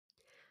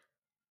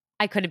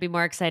I couldn't be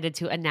more excited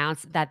to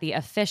announce that the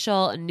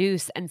official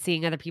Noose and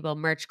Seeing Other People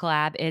merch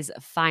collab is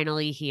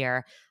finally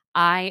here.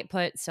 I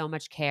put so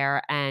much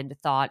care and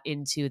thought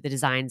into the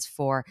designs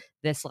for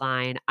this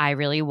line. I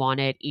really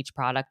wanted each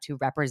product to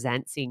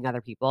represent Seeing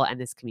Other People and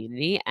this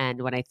community.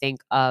 And when I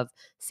think of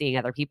Seeing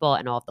Other People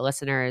and all of the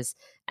listeners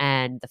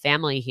and the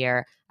family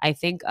here, I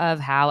think of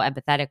how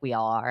empathetic we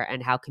all are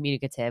and how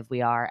communicative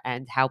we are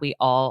and how we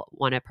all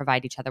want to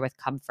provide each other with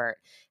comfort.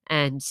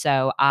 And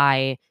so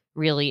I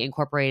really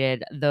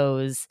incorporated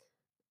those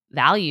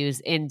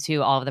values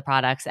into all of the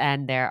products.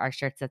 And there are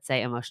shirts that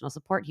say emotional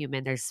support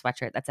human. There's a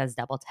sweatshirt that says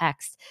double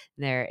text.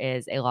 There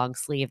is a long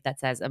sleeve that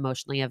says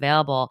emotionally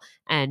available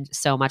and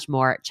so much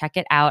more. Check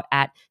it out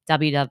at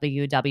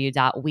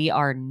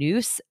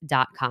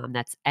www.wearenoose.com.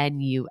 That's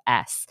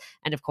NUS.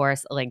 And of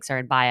course, links are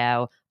in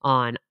bio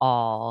on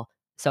all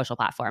social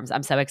platforms.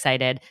 I'm so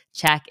excited.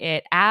 Check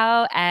it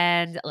out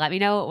and let me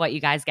know what you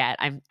guys get.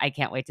 I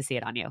can't wait to see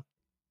it on you.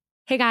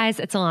 Hey guys,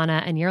 it's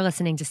Alana, and you're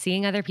listening to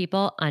Seeing Other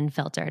People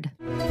Unfiltered.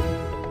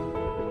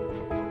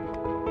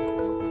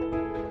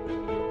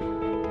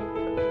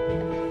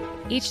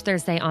 Each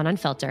Thursday on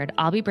Unfiltered,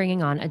 I'll be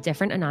bringing on a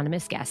different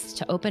anonymous guest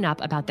to open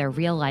up about their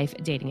real-life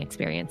dating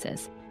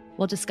experiences.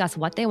 We'll discuss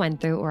what they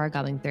went through or are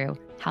going through,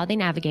 how they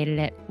navigated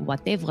it,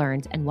 what they've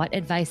learned, and what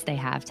advice they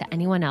have to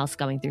anyone else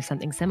going through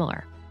something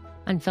similar.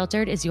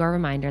 Unfiltered is your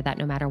reminder that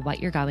no matter what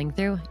you're going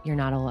through, you're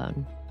not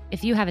alone.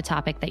 If you have a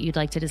topic that you'd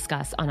like to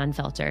discuss on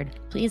Unfiltered,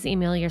 please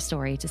email your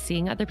story to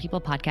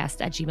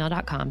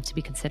seeingotherpeoplepodcast@gmail.com to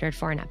be considered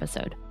for an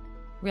episode.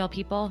 Real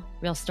people,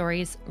 real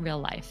stories, real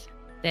life.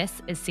 This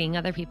is Seeing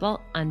Other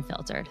People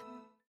Unfiltered.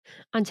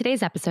 On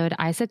today's episode,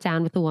 I sit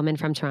down with a woman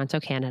from Toronto,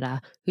 Canada,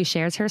 who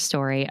shares her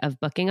story of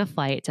booking a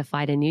flight to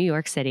fly to New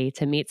York City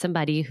to meet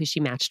somebody who she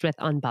matched with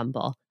on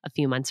Bumble a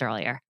few months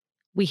earlier.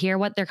 We hear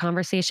what their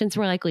conversations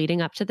were like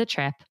leading up to the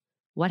trip,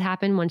 what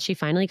happened when she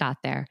finally got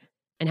there,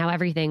 and how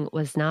everything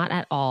was not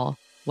at all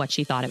what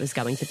she thought it was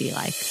going to be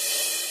like.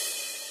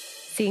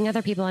 Seeing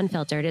Other People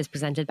Unfiltered is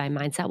presented by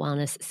Mindset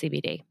Wellness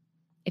CBD.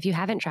 If you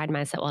haven't tried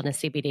Mindset Wellness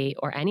CBD,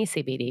 or any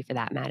CBD for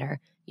that matter,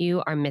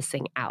 you are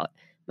missing out.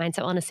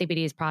 Mindset Wellness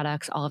CBD's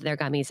products, all of their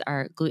gummies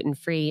are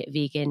gluten-free,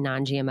 vegan,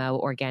 non-GMO,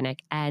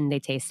 organic, and they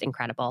taste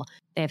incredible.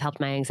 They have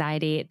helped my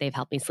anxiety, they've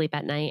helped me sleep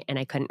at night, and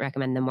I couldn't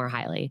recommend them more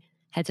highly.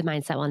 Head to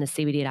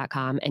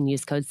mindsetwellnesscbd.com and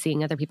use code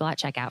Seeing Other People at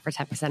checkout for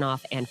 10%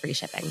 off and free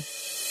shipping.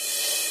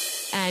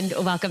 And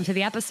welcome to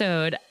the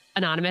episode.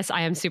 Anonymous,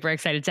 I am super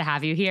excited to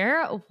have you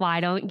here. Why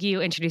don't you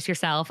introduce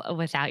yourself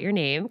without your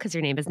name, because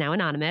your name is now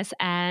anonymous,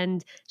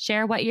 and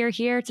share what you're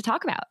here to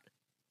talk about?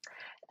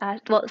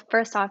 Well,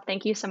 first off,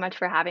 thank you so much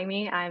for having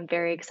me. I'm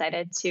very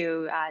excited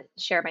to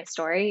share my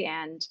story.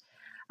 And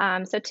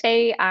so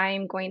today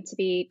I'm going to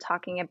be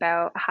talking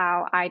about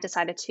how I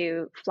decided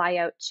to fly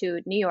out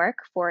to New York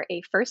for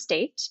a first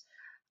date,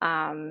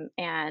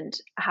 and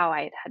how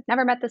I had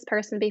never met this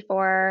person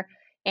before,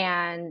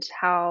 and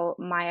how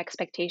my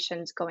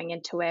expectations going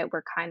into it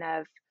were kind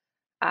of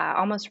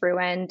almost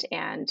ruined,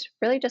 and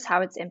really just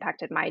how it's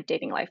impacted my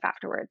dating life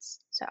afterwards.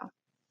 So.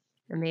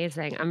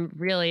 Amazing. I'm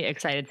really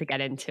excited to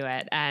get into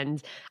it.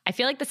 And I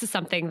feel like this is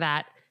something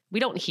that we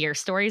don't hear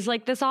stories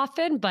like this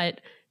often,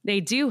 but they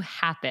do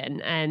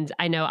happen. And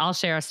I know I'll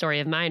share a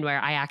story of mine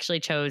where I actually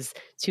chose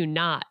to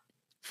not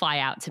fly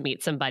out to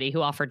meet somebody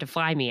who offered to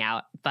fly me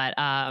out. But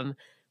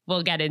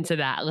we'll get into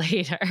that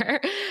later.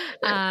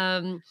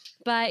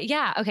 But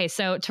yeah, okay.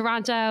 So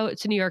Toronto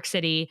to New York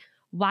City.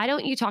 Why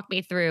don't you talk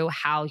me through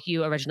how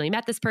you originally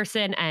met this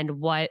person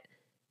and what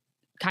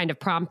kind of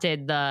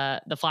prompted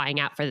the flying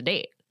out for the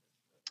date?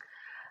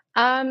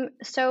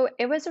 So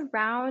it was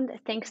around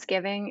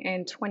Thanksgiving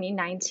in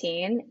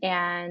 2019,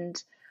 and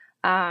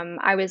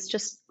I was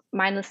just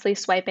mindlessly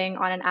swiping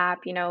on an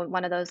app,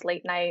 one of those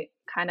late night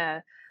kind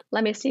of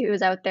let me see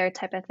who's out there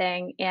type of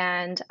thing.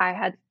 And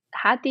I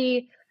had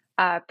the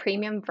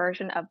premium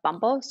version of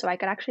Bumble, so I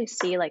could actually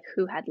see like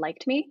who had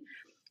liked me.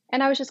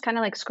 And I was just kind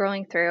of like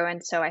scrolling through,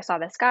 and so I saw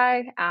this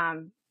guy,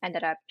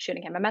 ended up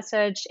shooting him a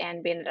message,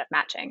 and we ended up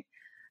matching.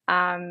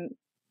 Um,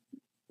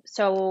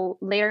 so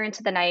later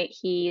into the night,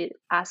 he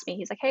asked me,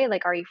 he's like, "Hey,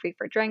 like, are you free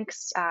for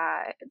drinks?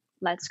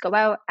 Let's go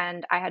out."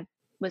 And I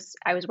was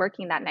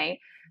working that night,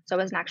 so I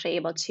wasn't actually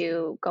able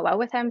to go out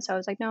with him. So I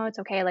was like, "No, it's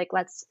okay. Like,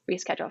 let's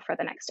reschedule for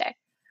the next day."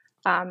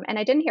 And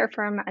I didn't hear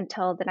from him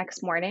until the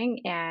next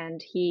morning, and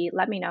he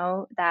let me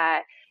know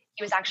that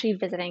he was actually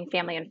visiting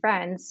family and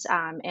friends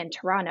in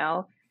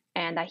Toronto,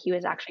 and that he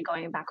was actually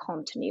going back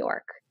home to New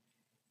York.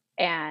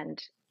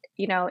 And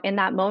in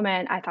that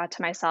moment, I thought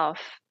to myself,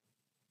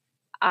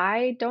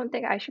 I don't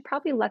think I should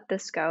probably let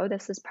this go.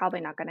 This is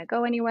probably not going to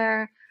go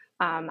anywhere.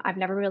 I've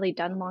never really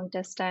done long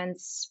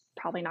distance,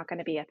 probably not going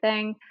to be a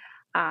thing.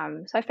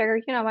 So I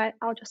figured, you know what,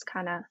 I'll just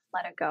kind of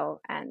let it go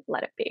and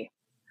let it be.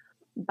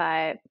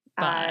 But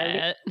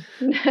But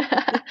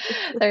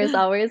there's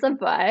always a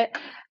but.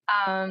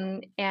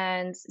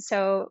 And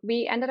so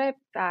we ended up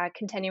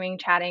continuing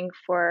chatting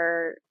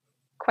for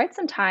quite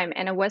some time.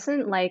 And it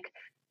wasn't like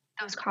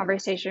those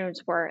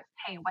conversations were,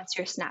 "Hey, what's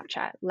your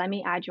Snapchat? Let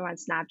me add you on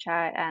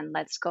Snapchat and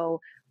let's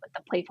go with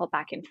the playful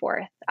back and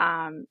forth.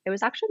 It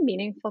was actually a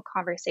meaningful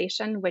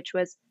conversation, which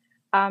was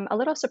a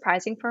little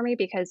surprising for me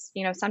because,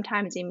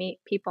 sometimes you meet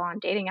people on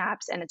dating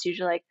apps and it's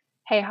usually like,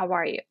 hey, how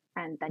are you?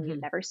 And then you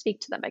Mhm. never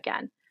speak to them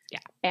again. Yeah.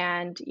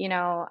 And,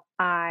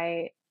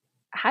 I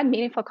had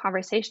meaningful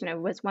conversation. It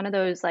was one of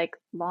those like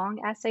long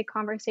essay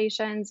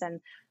conversations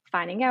and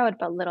finding out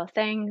about little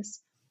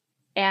things.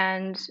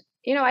 And,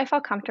 I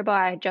felt comfortable.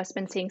 I had just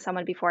been seeing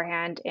someone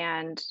beforehand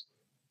and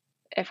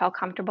it felt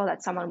comfortable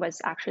that someone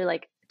was actually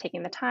like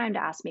taking the time to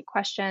ask me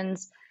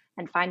questions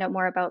and find out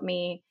more about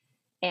me.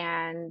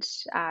 And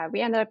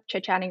we ended up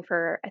chit chatting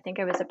for, I think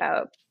it was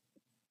about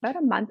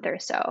a month or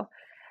so,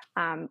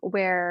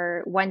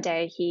 where one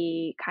day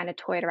he kind of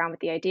toyed around with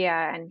the idea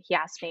and he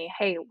asked me,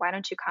 hey, why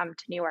don't you come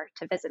to New York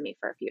to visit me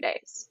for a few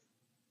days?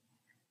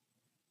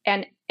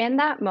 And in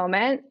that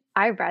moment,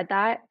 I read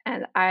that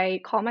and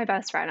I called my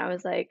best friend. I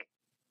was like,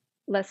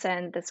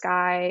 listen, this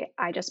guy,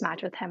 I just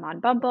matched with him on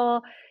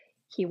Bumble.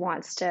 He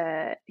wants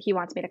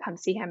me to come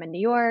see him in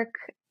New York.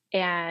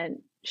 And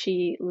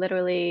she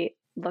literally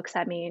looks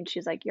at me and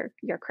she's like,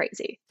 you're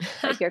crazy.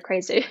 Like you're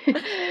crazy.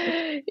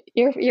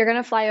 You're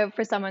gonna fly out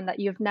for someone that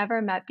you've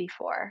never met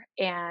before.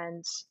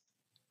 And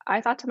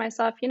I thought to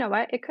myself, you know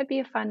what? It could be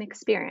a fun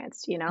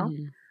experience, you know?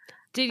 Mhm.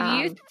 Did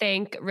you Um,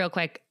 think, real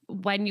quick,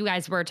 when you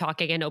guys were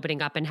talking and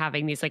opening up and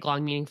having these like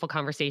long, meaningful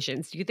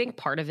conversations, do you think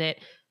part of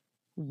it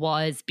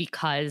was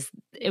because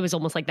it was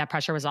almost like that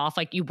pressure was off,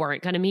 like you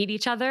weren't going to meet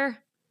each other?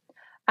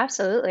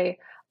 Absolutely.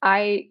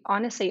 I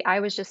honestly, I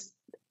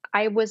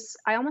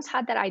almost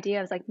had that idea.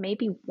 I was like,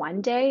 maybe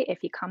one day if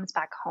he comes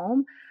back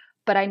home,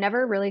 but I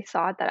never really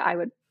thought that I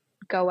would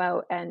go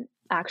out and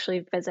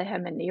actually visit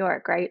him in New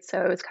York, right?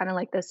 So it was kind of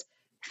like this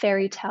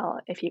fairy tale,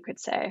 if you could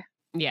say.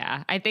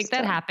 Yeah, I think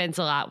that So, happens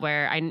a lot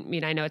where I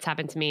mean, I know it's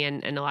happened to me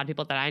and a lot of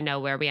people that I know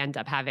where we end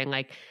up having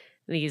like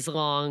these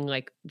long,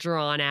 like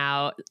drawn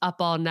out, up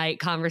all night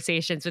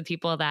conversations with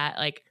people that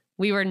like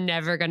we were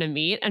never going to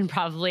meet and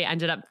probably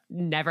ended up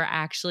never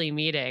actually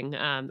meeting.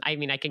 I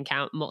mean, I can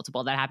count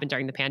multiple that happened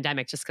during the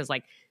pandemic just because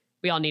like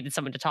we all needed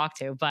someone to talk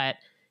to. But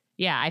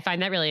yeah, I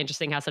find that really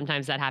interesting how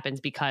sometimes that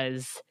happens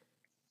because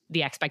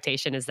the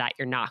expectation is that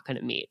you're not going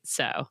to meet.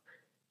 So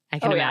I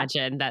can oh yeah.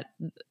 imagine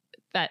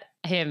that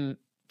him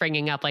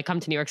bringing up like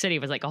come to New York City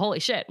was like, holy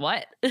shit,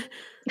 what?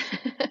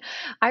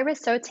 I was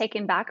so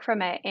taken back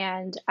from it,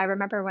 and I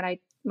remember when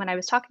I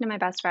was talking to my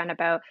best friend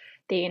about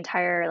the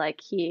entire like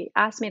he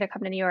asked me to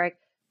come to New York.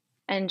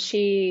 And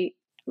she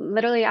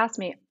literally asked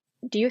me,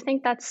 do you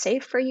think that's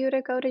safe for you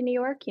to go to New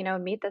York?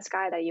 Meet this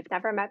guy that you've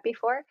never met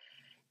before?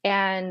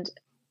 And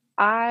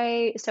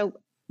so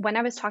when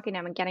I was talking to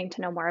him and getting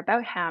to know more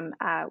about him,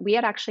 we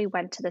had actually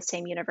went to the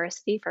same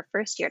university for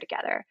first year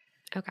together.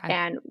 Okay.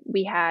 And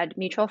we had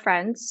mutual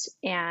friends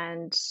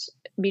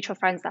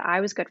that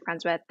I was good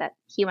friends with that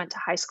he went to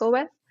high school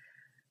with.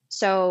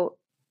 So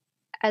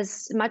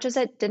as much as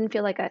it didn't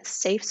feel like a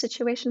safe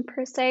situation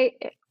per se,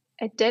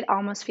 it did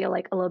almost feel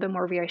like a little bit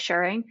more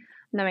reassuring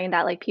knowing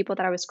that like people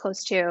that I was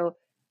close to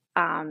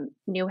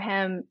knew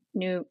him,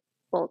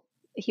 well,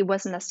 he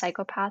wasn't a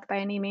psychopath by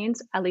any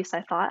means. At least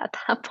I thought at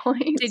that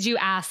point. Did you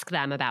ask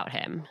them about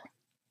him?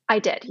 I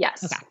did, Okay.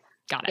 yes.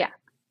 Got it. Yeah.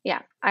 Yeah.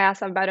 I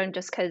asked them about him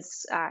just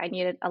because I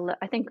needed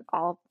I think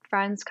all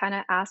friends kind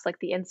of ask like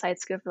the inside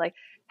scoop, like,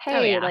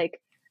 Oh hey, yeah.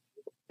 like,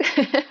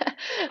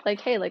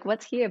 like, hey, like,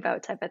 what's he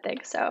about type of thing.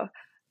 So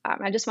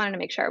I just wanted to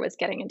make sure I was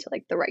getting into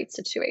like the right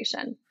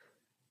situation.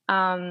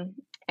 Um,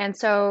 and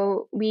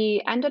so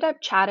we ended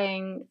up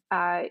chatting,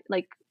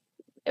 like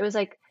it was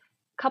like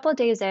a couple of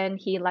days in,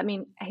 he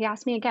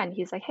asked me again.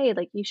 He's like, "Hey,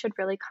 like you should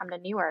really come to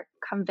New York.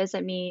 Come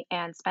visit me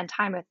and spend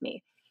time with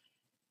me."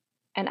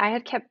 And I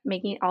had kept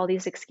making all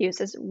these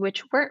excuses,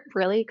 which weren't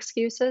really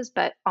excuses,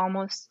 but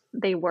almost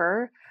they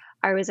were.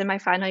 I was in my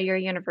final year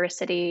of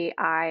university.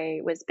 I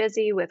was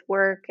busy with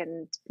work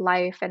and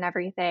life and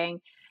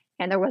everything,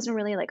 and there wasn't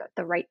really like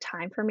the right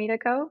time for me to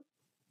go.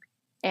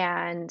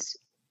 And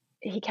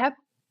he kept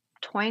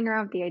toying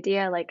around with the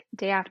idea like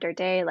day after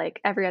day,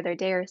 like every other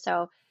day or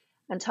so,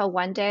 until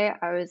one day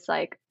I was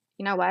like,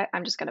 you know what?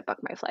 I'm just going to book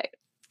my flight.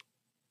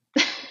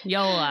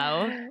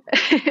 YOLO.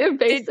 Did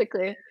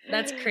Basically.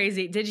 That's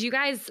crazy.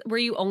 Were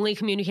you only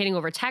communicating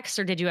over text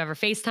or did you ever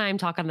FaceTime,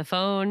 talk on the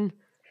phone?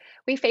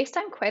 We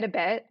FaceTime quite a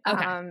bit.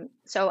 Okay.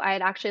 So I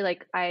had actually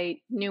like, I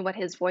knew what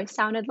his voice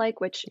sounded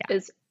like, which Yeah.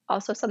 is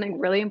also something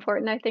really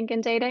important, I think,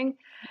 in dating.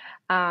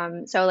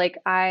 So like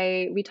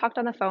we talked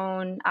on the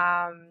phone.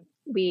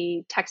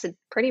 We texted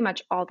pretty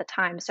much all the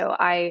time. So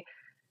I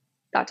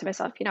thought to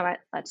myself, you know what,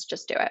 let's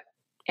just do it.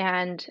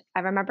 And I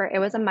remember it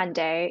was a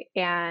Monday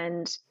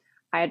and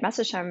I had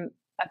messaged him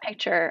a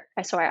picture.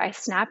 I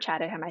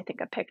Snapchatted him, I think,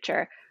 a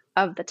picture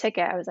of the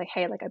ticket. I was like,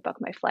 hey, like I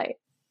booked my flight.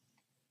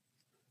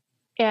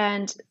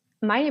 And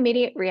my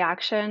immediate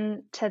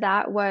reaction to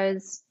that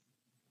was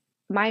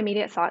my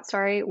immediate thought,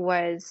 sorry,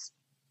 was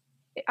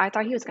I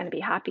thought he was going to be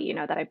happy,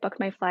 that I booked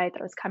my flight, that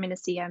I was coming to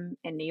see him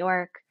in New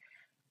York,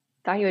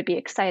 thought he would be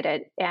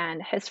excited.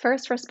 And his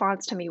first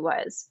response to me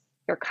was,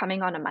 you're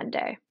coming on a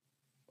Monday.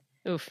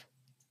 Oof.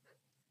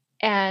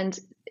 And,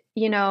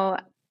 you know,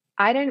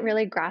 I didn't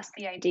really grasp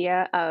the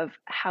idea of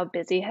how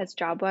busy his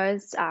job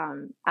was.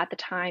 At the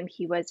time,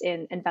 he was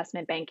in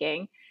investment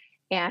banking,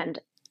 and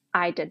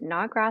I did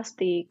not grasp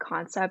the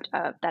concept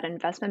of that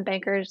investment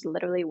bankers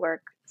literally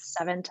work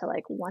 7 to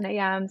like 1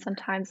 a.m.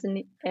 sometimes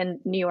in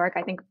New York,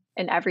 I think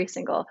in every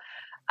single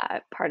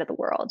part of the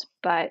world.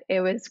 But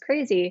it was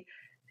crazy.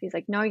 He's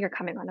like, "No, you're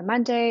coming on a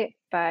Monday,"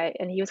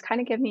 and he was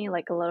kind of giving me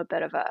like a little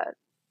bit of a,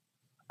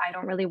 "I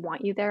don't really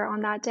want you there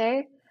on that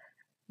day."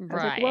 I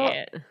was like, "Well,"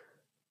 Right.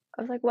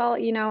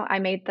 I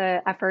made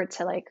the effort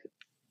to like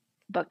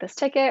book this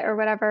ticket or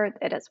whatever.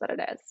 It is what it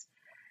is.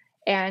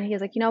 And he's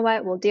like, "You know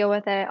what? We'll deal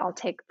with it. I'll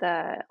take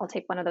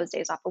one of those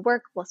days off of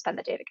work. We'll spend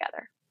the day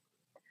together."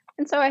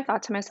 And so I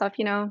thought to myself,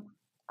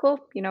 cool.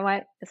 You know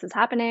what? This is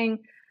happening.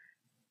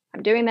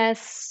 I'm doing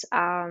this.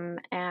 And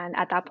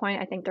at that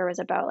point, I think there was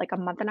about like a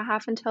month and a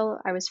half until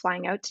I was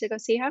flying out to go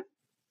see him.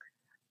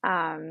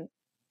 Um,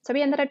 so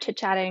we ended up chit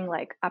chatting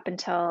like up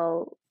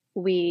until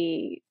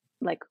we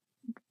like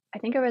I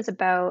think it was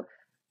about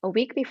a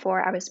week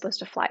before I was supposed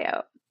to fly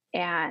out.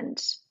 And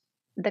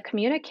the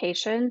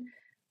communication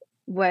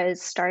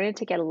was starting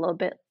to get a little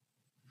bit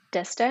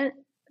distant.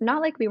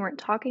 Not like we weren't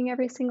talking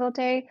every single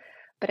day,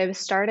 but it was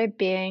started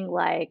being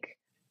like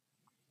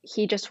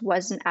he just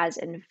wasn't as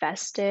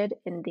invested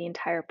in the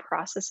entire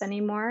process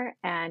anymore.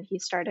 And he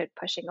started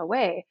pushing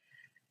away.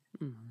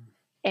 Mhm.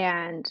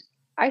 And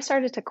I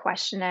started to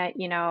question it.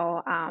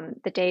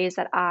 The days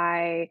that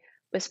I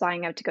was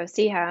flying out to go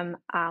see him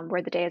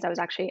were the days I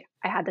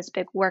had this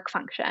big work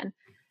function.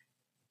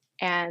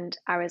 And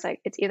I was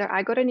like, it's either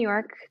I go to New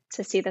York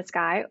to see this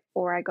guy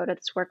or I go to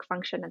this work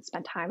function and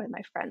spend time with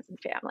my friends and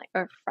family,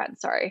 or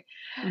friends, sorry.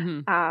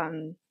 Mhm.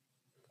 Um,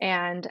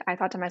 and I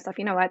thought to myself,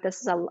 you know what?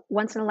 This is a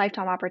once in a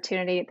lifetime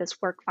opportunity.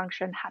 This work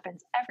function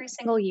happens every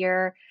single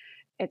year.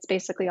 It's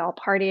basically all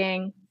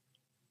partying.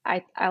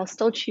 I'll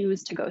still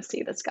choose to go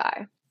see this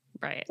guy.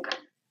 Right.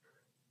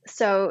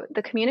 So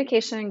the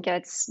communication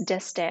gets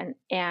distant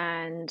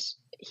and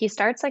he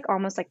starts like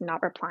almost like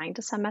not replying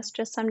to some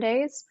messages some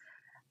days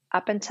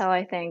up until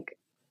I think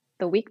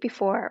the week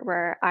before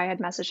where I had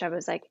messaged, I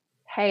was like,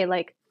 "Hey,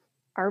 like,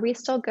 are we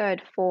still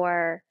good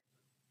for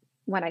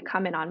when I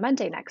come in on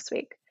Monday next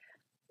week?"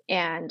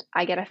 And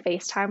I get a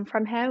FaceTime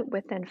from him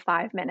within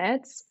 5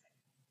 minutes.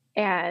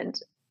 And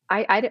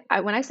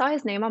when I saw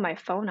his name on my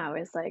phone, I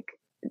was like,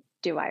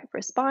 do I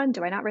respond?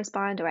 Do I not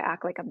respond? Do I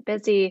act like I'm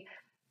busy?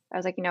 I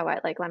was like, you know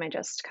what? Like, let me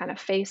just kind of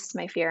face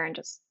my fear and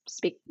just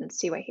speak and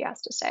see what he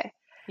has to say.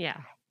 Yeah.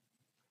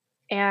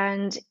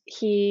 And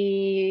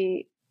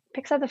he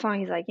picks up the phone.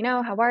 He's like,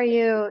 how are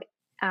you?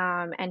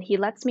 And he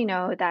lets me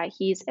know that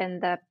he's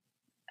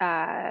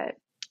uh,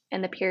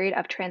 in the period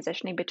of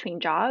transitioning between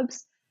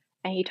jobs.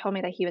 And he told me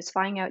that he was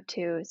flying out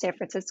to San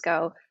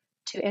Francisco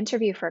to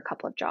interview for a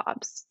couple of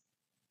jobs.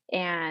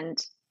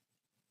 And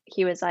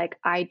he was like,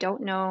 I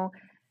don't know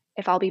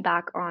if I'll be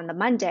back on the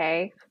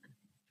Monday,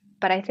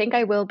 but I think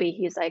I will be.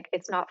 He's like,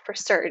 it's not for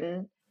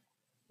certain,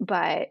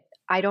 but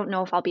I don't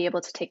know if I'll be able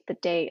to take the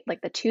day,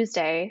 like the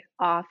Tuesday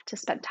off to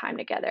spend time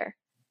together.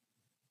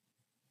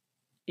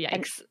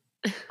 And Yikes.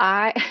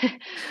 I,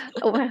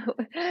 when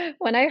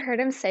when I heard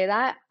him say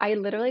that, I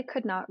literally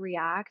could not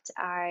react.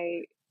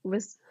 I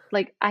was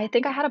like, I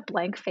think I had a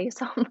blank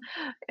face on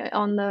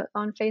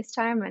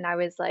FaceTime, and I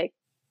was like,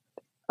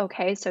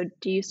 okay, so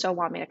do you still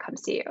want me to come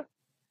see you?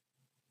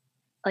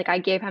 Like, I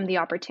gave him the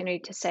opportunity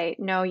to say,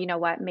 no, you know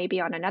what,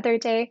 maybe on another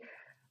day.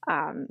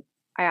 Um,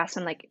 I asked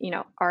him, like,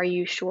 are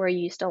you sure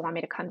you still want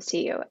me to come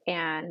see you?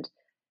 And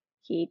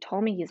he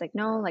told me, he's like,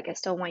 no, like, I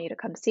still want you to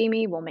come see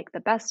me. We'll make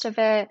the best of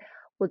it.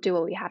 We'll do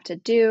what we have to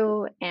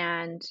do.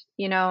 And,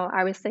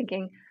 I was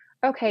thinking,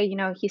 okay,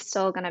 he's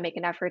still going to make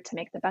an effort to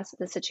make the best of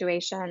the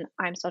situation.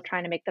 I'm still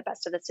trying to make the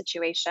best of the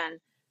situation.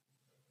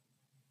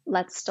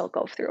 Let's still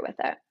go through with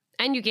it.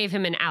 And you gave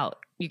him an out.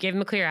 You gave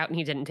him a clear out and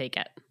he didn't take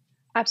it.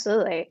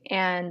 Absolutely.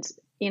 And,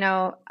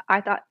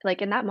 I thought,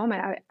 like, in that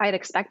moment, I had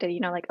expected,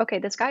 like, okay,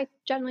 this guy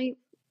generally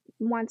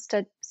wants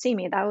to see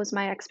me. That was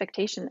my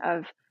expectation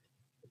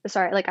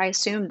sorry, like, I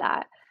assumed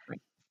that.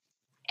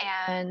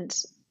 And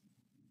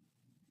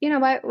you know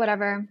what?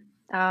 Whatever.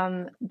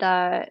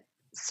 The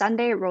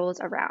Sunday rolls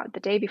around, the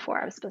day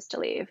before I was supposed to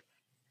leave.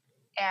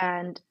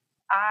 And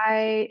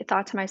I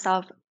thought to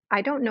myself,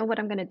 I don't know what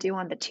I'm going to do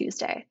on the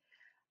Tuesday.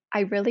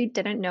 I really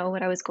didn't know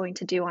what I was going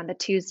to do on the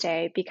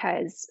Tuesday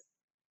because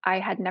I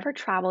had never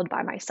traveled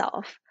by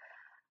myself.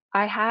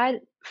 I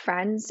had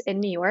friends in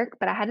New York,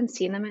 but I hadn't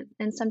seen them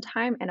in some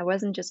time, and I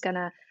wasn't just going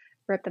to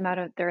rip them out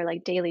of their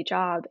like daily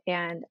job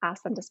and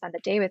ask them to spend the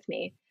day with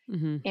me.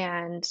 Mm-hmm.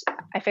 And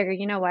I figured,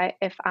 you know what,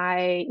 if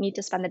I need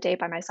to spend the day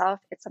by myself,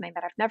 it's something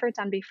that I've never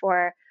done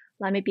before.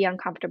 Let me be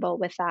uncomfortable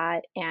with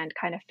that and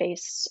kind of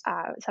face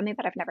something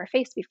that I've never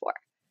faced before.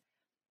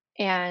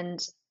 And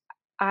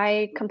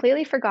I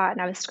completely forgot.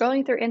 And I was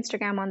scrolling through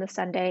Instagram on the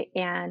Sunday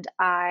and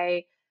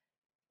I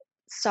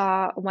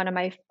saw one of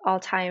my all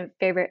time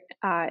favorite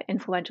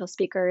influential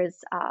speakers,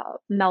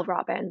 Mel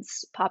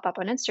Robbins, pop up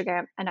on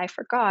Instagram. And I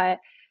forgot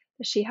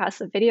she has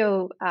a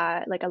video,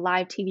 like a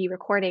live TV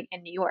recording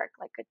in New York,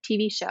 like a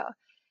TV show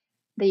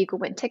that you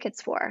could win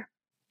tickets for.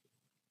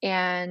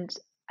 And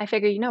I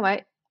figured, you know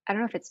what? I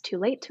don't know if it's too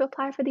late to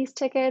apply for these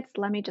tickets.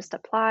 Let me just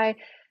apply.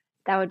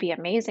 That would be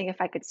amazing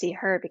if I could see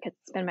her because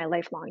it's been my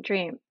lifelong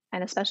dream.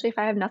 And especially if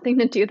I have nothing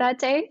to do that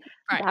day,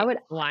 that Right. would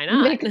Why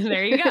not? make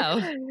There you go.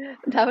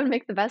 that would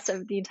make the best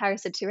of the entire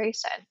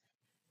situation.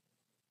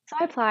 So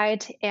I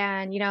applied,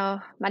 and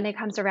Monday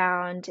comes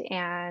around,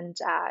 and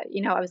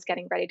I was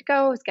getting ready to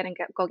go. I was gonna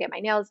go get my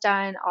nails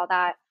done, all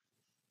that,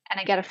 and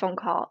I get a phone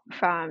call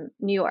from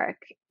New York,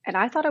 and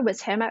I thought it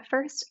was him at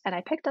first, and I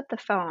picked up the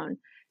phone,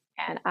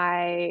 and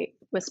I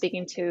was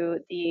speaking to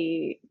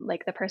the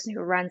person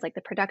who runs like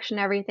the production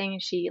and everything.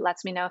 She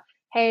lets me know,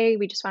 hey,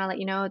 we just want to let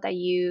you know that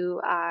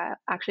you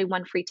actually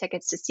won free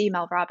tickets to see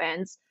Mel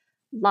Robbins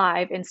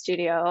live in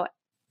studio.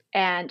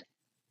 And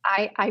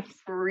I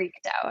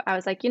freaked out. I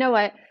was like, you know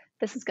what?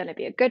 This is going to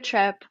be a good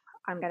trip.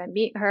 I'm going to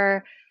meet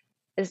her.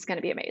 This is going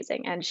to be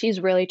amazing. And she's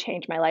really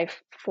changed my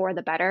life for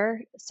the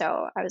better.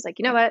 So I was like,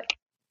 you know what?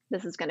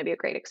 This is going to be a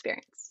great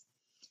experience.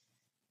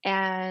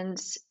 And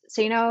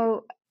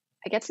so,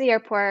 I get to the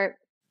airport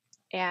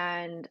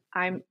and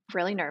I'm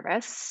really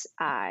nervous.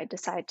 I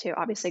decide to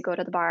obviously go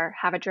to the bar,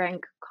 have a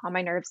drink, calm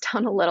my nerves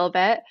down a little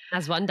bit.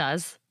 As one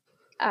does.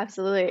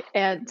 Absolutely.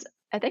 And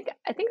I think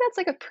that's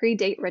like a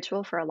pre-date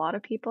ritual for a lot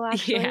of people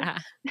actually. Yeah.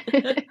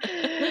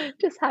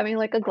 Just having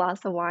like a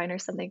glass of wine or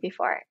something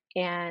before.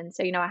 And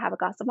so, I have a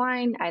glass of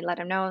wine. I let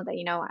him know that,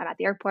 I'm at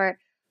the airport,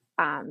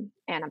 and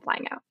I'm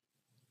flying out.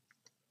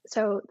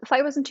 So the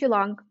flight wasn't too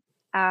long.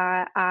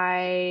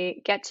 I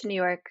get to New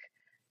York,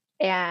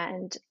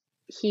 and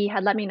he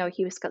had let me know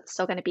he was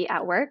still going to be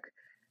at work.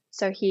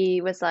 So he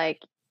was like,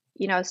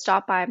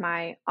 stop by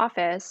my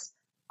office.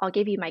 I'll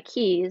give you my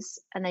keys,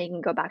 and then you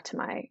can go back to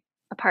my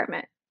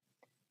apartment.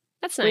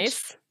 That's Which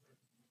nice.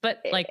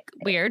 But like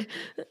weird.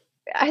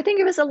 I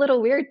think it was a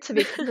little weird, to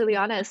be completely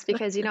honest,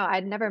 because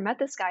I'd never met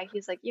this guy.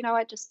 He's like, you know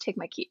what, just take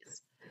my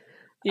keys.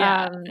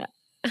 Yeah.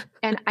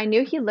 And I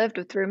knew he lived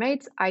with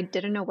roommates. I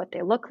didn't know what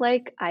they looked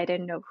like. I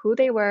didn't know who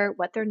they were,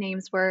 what their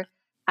names were.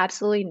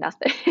 Absolutely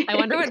nothing. I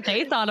wonder what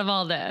they thought of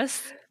all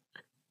this.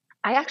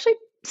 I actually,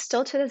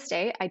 still to this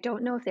day, I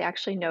don't know if they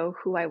actually know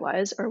who I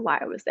was or why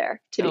I was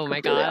there, to be Oh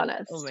my completely God.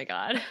 honest. Oh my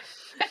God.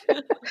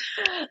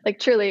 Like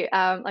truly,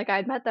 like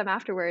I'd met them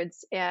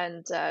afterwards,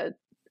 and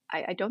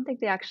I don't think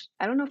I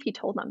don't know if he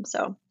told them.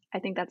 So I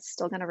think that's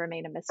still going to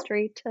remain a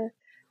mystery to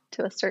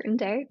a certain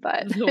day,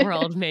 but The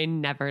world may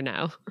never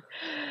know.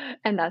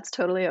 and that's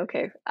totally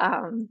okay.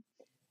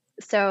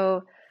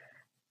 So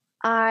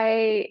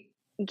I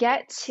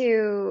get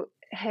to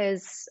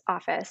his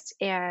office,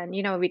 and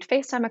we'd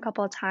FaceTime a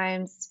couple of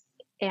times,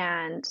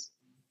 and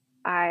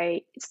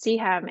I see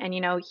him, and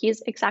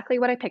he's exactly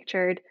what I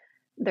pictured.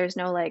 There's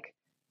no like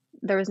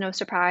there was no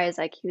surprise.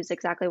 Like, he was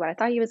exactly what I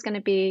thought he was going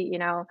to be.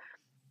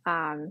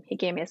 He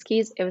gave me his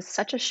keys. It was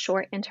such a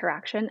short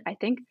interaction. I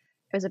think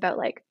it was about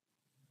like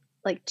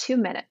 2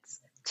 minutes.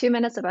 2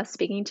 minutes of us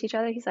speaking to each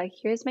other. He's like,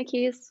 here's my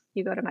keys,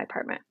 you go to my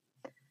apartment.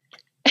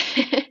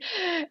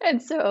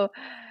 And so,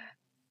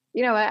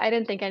 I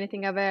didn't think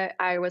anything of it.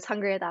 I was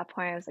hungry at that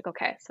point. I was like,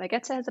 okay. So I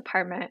get to his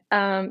apartment.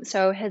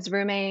 So his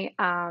roommate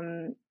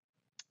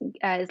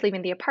is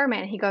leaving the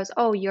apartment, and he goes,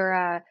 oh,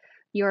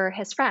 you're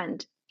his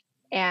friend.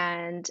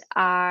 And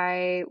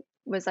I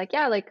was like,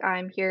 yeah, like,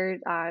 I'm here.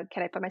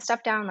 Can I put my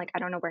stuff down? Like, I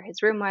don't know where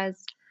his room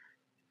was.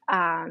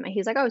 And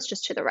he's like, oh, it's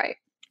just to the right.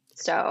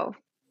 So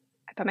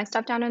I put my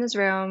stuff down in his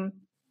room.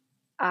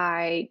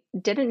 I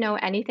didn't know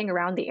anything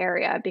around the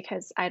area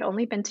because I'd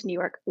only been to New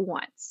York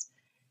once.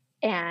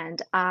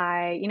 And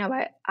I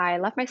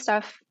left my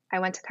stuff. I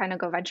went to kind of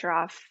go venture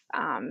off.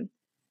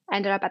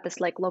 Ended up at this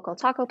like local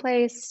taco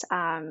place,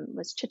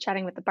 was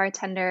chit-chatting with the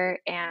bartender,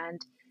 and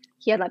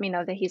he had let me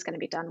know that he's going to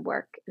be done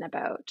work in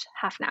about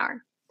half an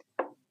hour.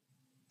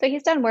 So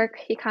he's done work.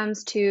 He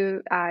comes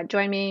to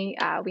join me.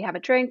 We have a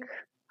drink.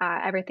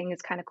 Everything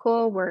is kind of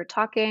cool. We're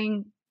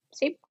talking,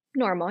 seem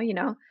normal,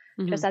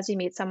 just as you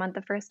meet someone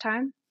the first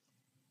time.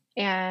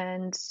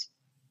 And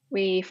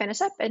we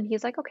finish up, and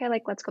he's like, okay,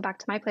 like, let's go back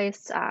to my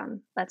place.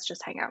 Let's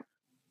just hang out.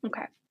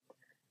 Okay.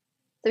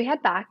 So we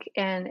head back,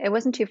 and it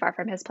wasn't too far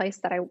from his place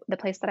the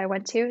place that I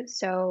went to.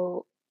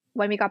 So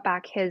when we got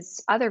back,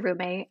 his other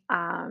roommate,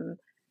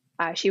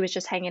 she was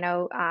just hanging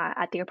out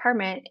at the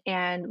apartment,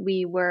 and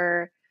we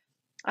were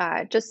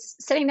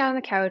just sitting down on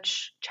the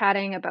couch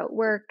chatting about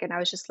work, and I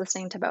was just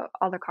listening to about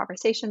all their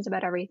conversations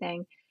about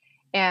everything.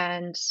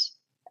 And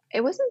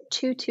it wasn't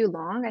too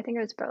long. I think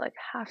it was about like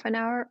half an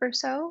hour or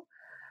so.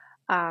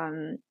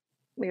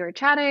 We were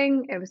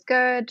chatting, it was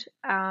good.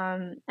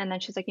 And then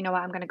she's like, you know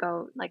what, I'm gonna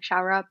go like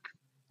shower up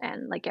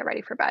and like get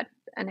ready for bed.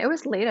 And it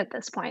was late at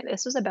this point.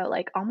 This was about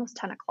like almost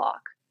 10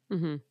 o'clock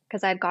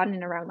because I had gotten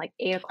in around like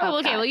 8 o'clock. Oh,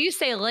 okay. Well, you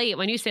say late.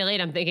 When you say late,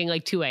 I'm thinking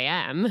like 2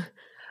 a.m.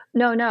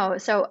 No.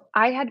 So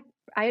I had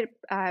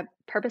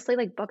purposely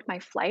like booked my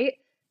flight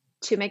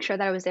to make sure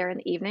that I was there in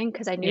the evening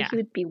because I knew he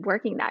would be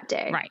working that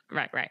day.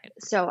 Right.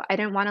 So I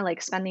didn't want to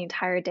like spend the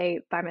entire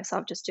day by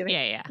myself just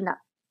doing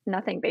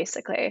nothing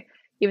basically,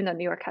 even though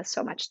New York has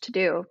so much to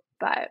do.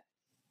 But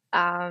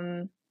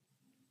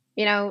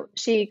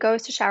she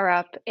goes to shower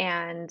up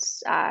and,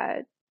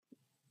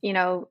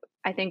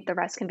 I think the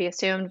rest can be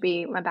assumed.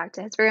 We went back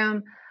to his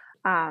room,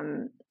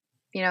 um,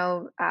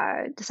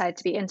 decided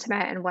to be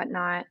intimate and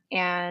whatnot.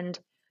 And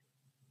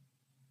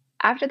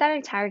after that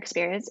entire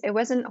experience, it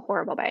wasn't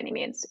horrible by any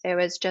means. It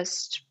was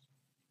just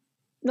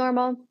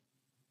normal,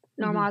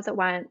 normal Mhm. as it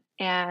went.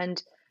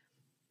 And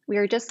we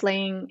were just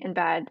laying in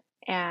bed,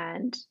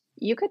 and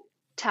you could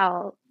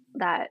tell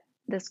that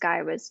this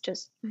guy was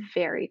just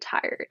very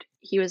tired.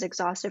 He was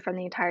exhausted from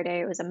the entire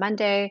day. It was a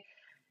Monday,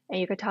 and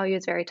you could tell he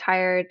was very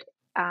tired,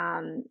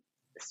 um,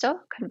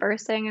 still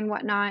conversing and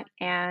whatnot.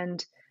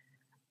 And,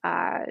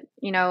 I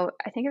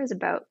think it was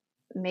about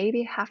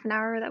maybe half an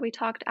hour that we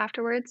talked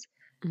afterwards.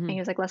 And he Mhm.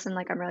 was like, listen,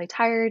 like, I'm really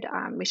tired.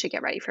 We should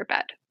get ready for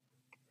bed.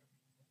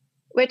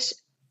 Which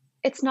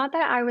it's not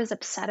that I was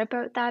upset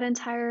about that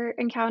entire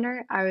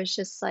encounter. I was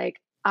just like,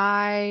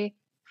 I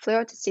flew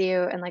out to see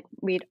you and like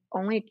we'd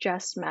only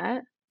just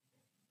met.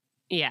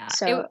 Yeah. It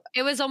So,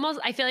 it was almost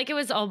I feel like it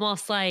was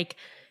almost like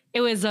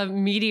it was a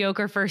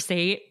mediocre first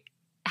date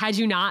had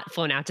you not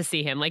flown out to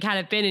see him. Like, had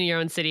it been in your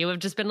own city, it would have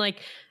just been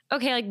like,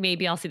 "Okay, like,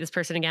 maybe I'll see this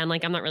person again."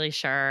 Like, I'm not really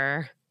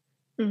sure.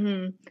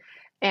 mhm.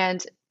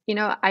 And,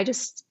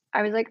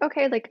 I was like,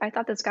 okay, like I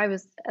thought this guy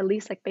was at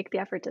least like make the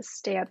effort to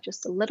stay up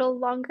just a little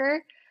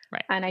longer.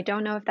 Right. And I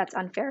don't know if that's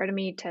unfair to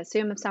me to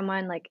assume of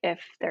someone, like if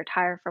they're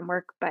tired from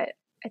work, but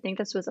I think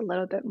this was a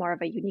little bit more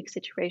of a unique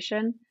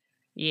situation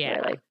where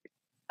Yeah. like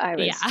I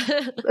Yeah. was,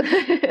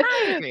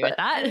 I agree with but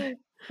that.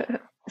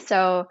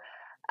 so,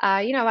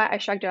 you know what? I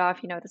shrugged it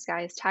off. This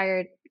guy is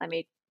tired.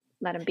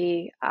 Let him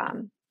be.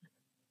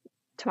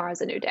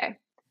 Tomorrow's a new day.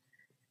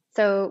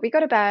 So we go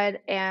to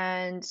bed,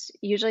 and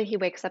usually he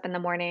wakes up in the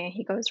morning.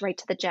 He goes right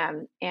to the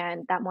gym,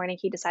 and that morning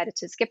he decided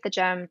to skip the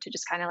gym to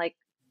just kind of like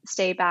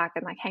stay back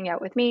and like hang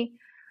out with me,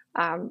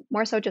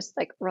 more so just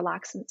like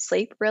relax and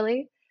sleep,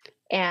 really.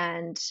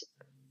 And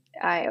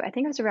I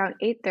think it was around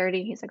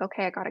 8:30. He's like,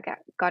 "Okay, I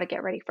gotta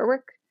get ready for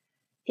work."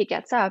 He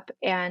gets up,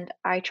 and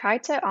I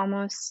tried to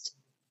almost,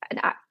 and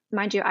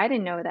mind you, I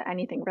didn't know that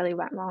anything really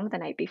went wrong the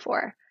night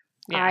before.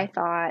 Yeah. I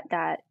thought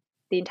that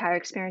the entire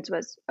experience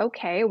was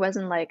okay. It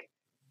wasn't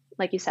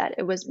like you said,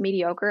 it was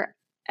mediocre.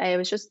 It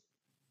was just,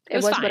 It it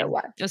was was what it fine.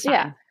 was. It was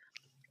Yeah. fine.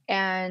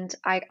 And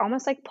I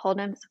almost like pulled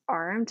his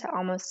arm to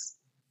almost,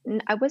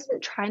 I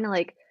wasn't trying to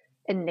like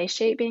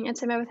initiate being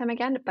intimate with him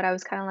again, but I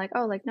was kind of like,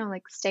 oh, like, no,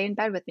 like stay in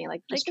bed with me,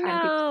 like Like, just trying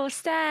to be. "No,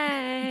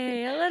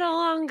 stay a little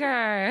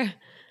longer."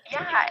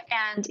 Yeah.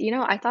 And,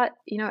 I thought,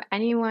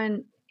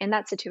 anyone in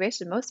that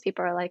situation, most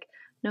people are like,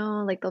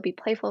 no, like they'll be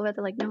playful with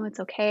it, like, no, it's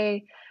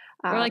okay.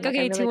 We're like, Like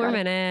I "Okay, 2 really more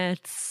gotta,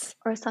 minutes."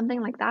 or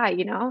something like that.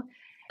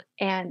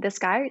 And this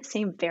guy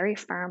seemed very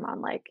firm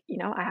on like,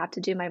 I have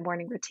to do my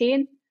morning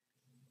routine.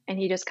 And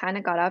he just kind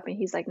of got up and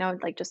he's like, no,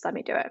 like, just let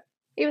me do it.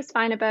 He was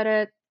fine about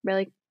it,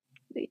 really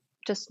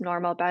just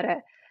normal about it.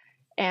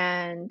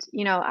 And,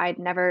 I'd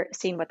never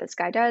seen what this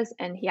guy does.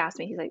 And he asked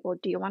me, he's like, well,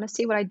 do you want to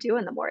see what I do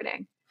in the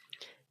morning?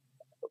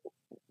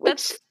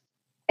 Which,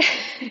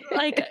 That's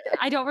like,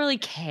 I don't really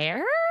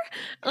care.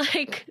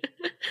 Like,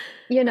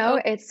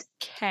 it's,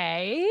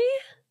 okay.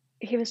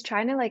 he was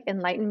trying to like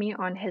enlighten me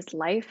on his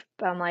life,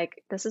 but I'm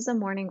like, this is a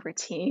morning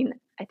routine.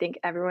 I think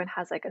everyone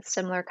has like a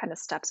similar kind of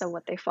steps of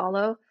what they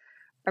follow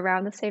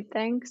around the same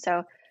thing. So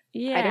I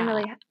didn't Yeah.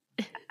 really,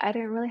 I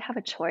didn't really have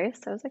a choice.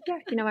 So I was like, yeah,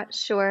 you know what?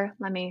 Sure.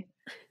 Let me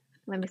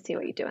see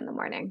what you do in the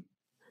morning.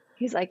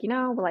 He's like,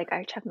 well, like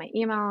I check my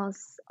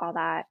emails, all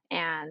that,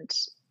 and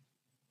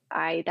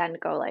I then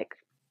go like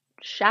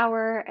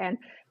shower. And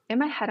in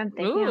my head, I'm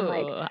thinking, Ooh,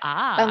 I'm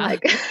ah.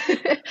 like,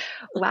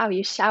 wow,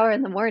 you shower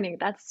in the morning.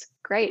 That's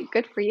great.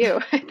 Good for you.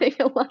 I think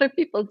a lot of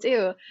people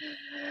do.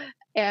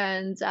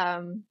 And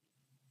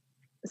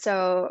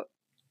so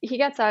he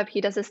gets up,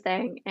 he does his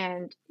thing,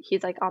 and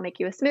he's like, I'll make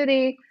you a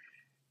smoothie.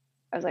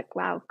 I was like,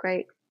 wow,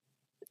 great.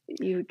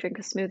 You drink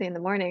a smoothie in the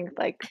morning.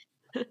 Like,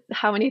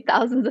 how many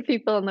thousands of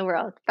people in the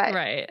world? But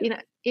Right.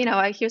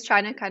 he was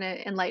trying to kind of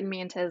enlighten me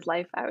into his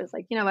life. I was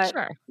like, you know what?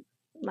 Sure.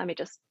 Let me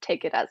just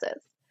take it as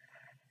is.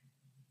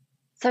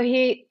 So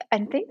I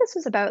think this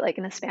was about like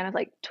in a span of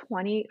like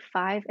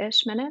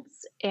 25-ish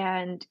minutes.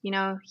 And,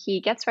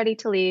 he gets ready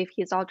to leave.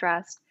 He's all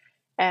dressed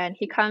and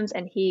he comes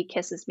and he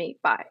kisses me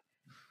bye.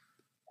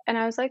 And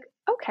I was like,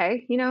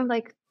 okay,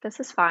 like this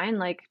is fine.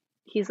 Like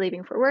he's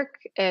leaving for work.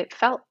 It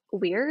felt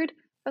weird.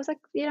 I was like,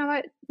 you know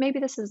what? Maybe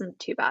this isn't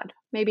too bad.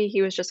 Maybe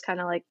he was just kind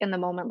of like in the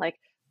moment, like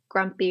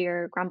grumpy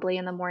or grumbly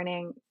in the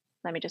morning.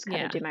 Let me just kind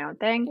of Yeah. do my own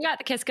thing. You got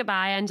the kiss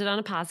goodbye, ended on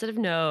a positive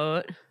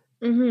note.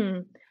 hmm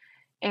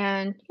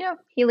And,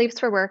 he leaves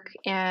for work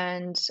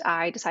and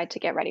I decide to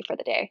get ready for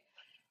the day.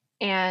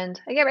 And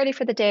I get ready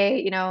for the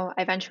day,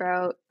 I venture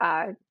out,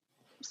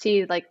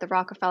 see like the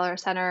Rockefeller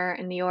Center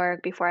in New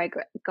York before I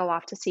go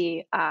off to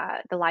see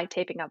the live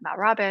taping of Mel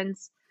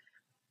Robbins.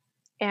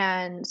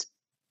 And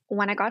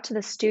when I got to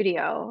the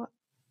studio,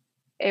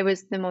 it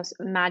was the most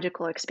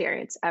magical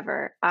experience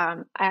ever.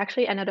 I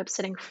actually ended up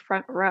sitting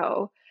front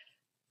row,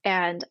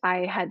 and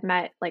I had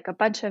met like a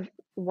bunch of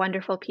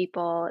wonderful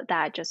people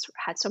that just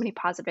had so many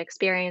positive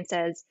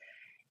experiences.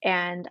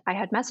 And I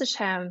had messaged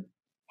him,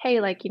 "Hey,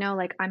 like,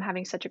 like I'm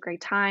having such a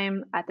great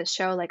time at the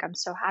show. Like, I'm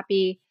so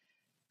happy,"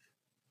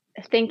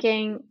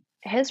 thinking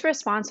his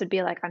response would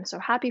be like, "I'm so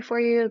happy for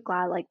you,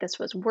 glad like this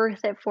was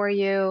worth it for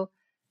you."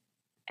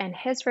 And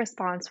his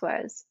response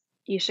was,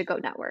 "You should go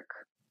network."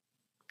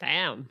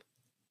 Damn.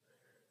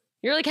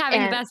 You're like having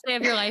the And best day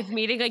of your life,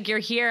 meeting like your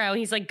hero. And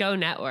he's like, go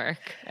network.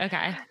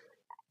 Okay.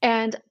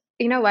 and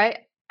you know what?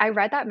 I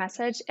read that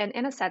message and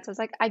in a sense, I was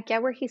like, I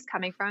get where he's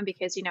coming from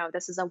because,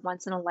 this is a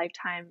once in a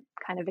lifetime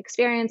kind of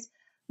experience.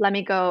 Let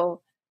me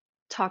go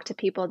talk to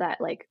people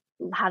that like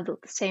have the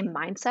same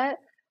mindset.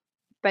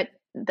 But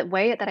the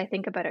way that I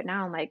think about it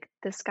now, I'm like,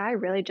 this guy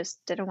really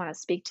just didn't want to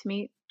speak to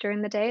me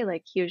during the day.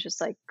 Like he was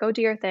just like, go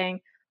do your thing.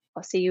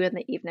 I'll see you in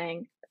the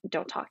evening.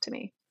 Don't talk to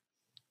me.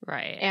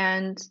 Right.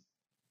 And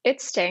it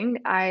sting.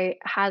 I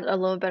had a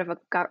little bit of a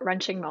gut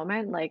wrenching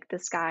moment. Like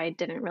this guy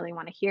didn't really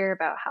want to hear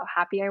about how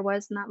happy I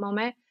was in that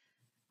moment.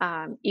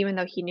 Even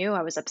though he knew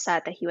I was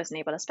upset that he wasn't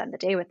able to spend the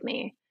day with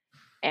me.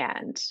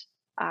 And,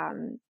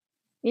 um,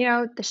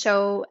 the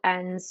show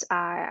ends.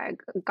 I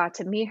got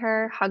to meet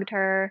her, hugged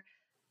her.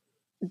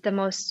 It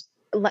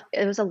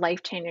was a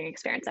life changing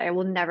experience. I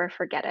will never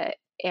forget it.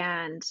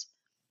 And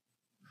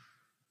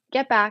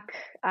get back,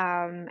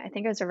 I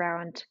think it was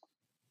around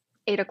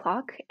 8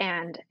 o'clock,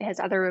 and his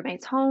other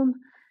roommate's home.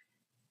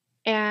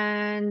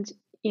 And,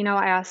 I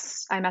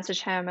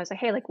messaged him. I was like,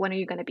 hey, like, when are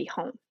you going to be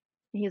home?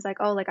 And he's like,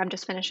 oh, like, I'm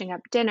just finishing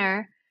up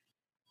dinner.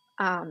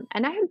 And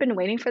I had been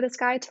waiting for this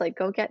guy to like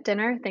go get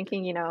dinner,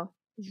 thinking,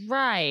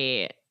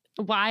 Right.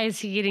 Why is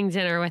he eating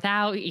dinner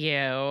without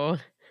you?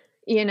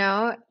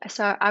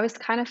 so I was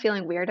kind of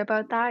feeling weird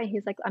about that.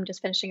 He's like, I'm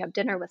just finishing up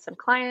dinner with some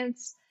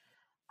clients.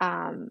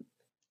 Um,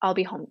 I'll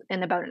be home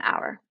in about an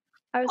hour.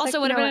 I was like, Also,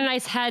 you would have know been what? a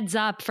nice heads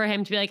up for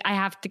him to be like, I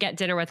have to get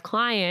dinner with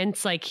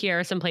clients. Like, here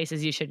are some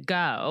places you should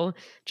go.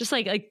 Just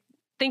like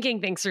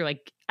thinking things through.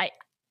 Like,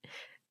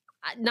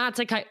 not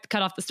to cut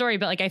off the story,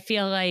 but like I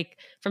feel like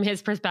from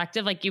his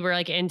perspective, like you were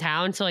like in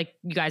town, so like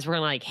you guys were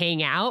gonna like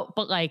hang out,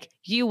 but like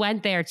you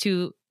went there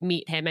to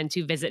meet him and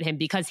to visit him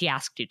because he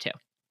asked you to.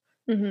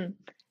 Mhm.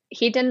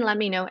 He didn't let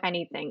me know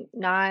anything,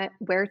 not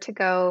where to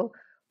go,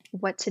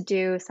 what to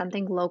do,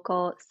 something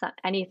local,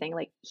 anything.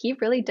 Like he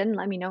really didn't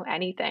let me know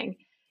anything.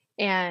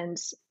 And,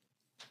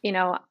 you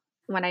know,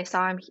 when I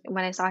saw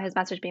his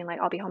message being like,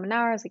 I'll be home in an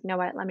hour, I was like, you know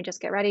what, let me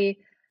just get ready.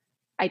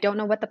 I don't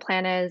know what the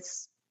plan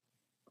is.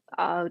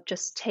 I'll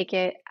just take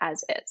it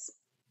as is.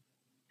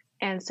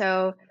 And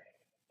so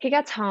he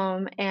gets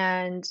home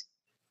and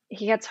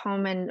he gets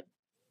home and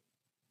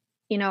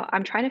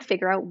I'm trying to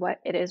figure out what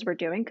it is we're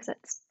doing because at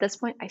this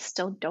point, I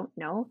still don't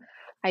know.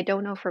 I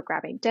don't know if we're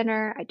grabbing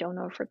dinner. I don't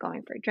know if we're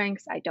going for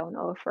drinks. I don't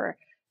know if we're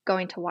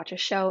going to watch a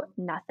show,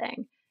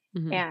 nothing.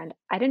 Mhm. And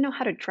I didn't know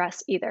how to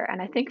dress either.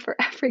 And I think for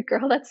every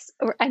girl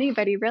or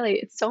anybody really,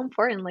 it's so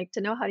important, like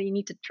to know how you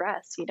need to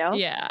dress.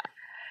 Yeah.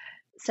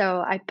 So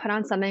I put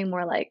on something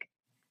more like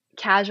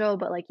casual,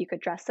 but like you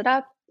could dress it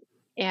up.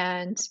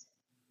 And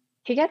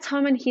he gets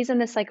home and he's in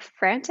this like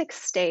frantic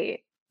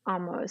state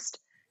almost.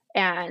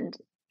 And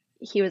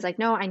he was like,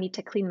 "No, I need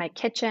to clean my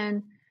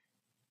kitchen."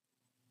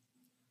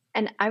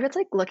 And I was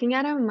like looking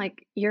at him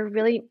like, you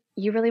really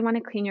want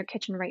to clean your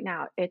kitchen right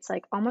now? It's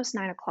like almost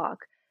 9 o'clock.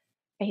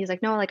 And he's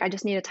like, "No, like I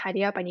just need to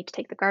tidy up. I need to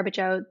take the garbage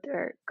out.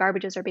 Their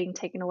garbages are being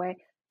taken away."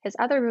 His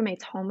other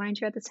roommate's home, mind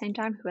you, at the same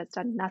time, who has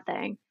done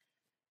nothing.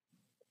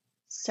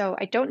 So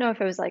I don't know if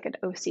it was like an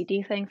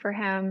OCD thing for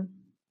him.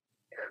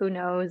 Who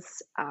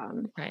knows?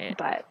 Right.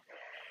 But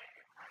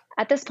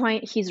at this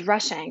point, he's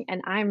rushing,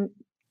 and I'm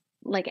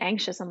like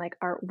anxious. I'm like,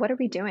 what are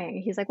we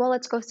doing? He's like, well,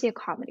 let's go see a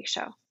comedy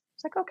show.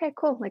 It's like, okay,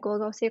 cool. Like, we'll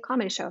go see a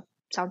comedy show.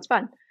 Sounds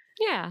fun.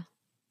 Yeah.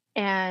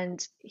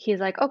 And he's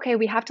like, okay,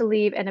 we have to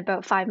leave in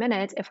about 5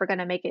 minutes if we're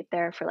gonna make it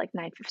there for like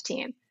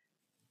 9:15.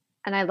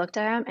 And I looked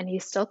at him and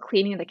he's still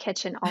cleaning the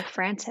kitchen all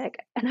frantic.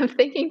 And I'm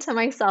thinking to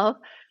myself,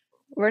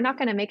 we're not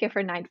gonna make it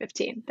for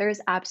 9:15.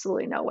 There's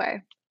absolutely no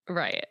way.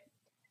 Right.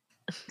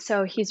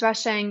 So he's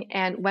rushing,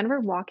 and when we're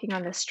walking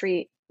on the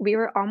street, we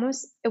were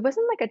almost, it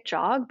wasn't like a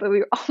jog, but we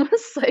were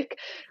almost like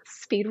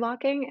speed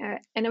walking.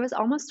 And it was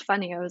almost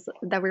funny. It was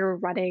that we were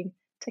running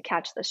to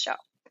catch the show.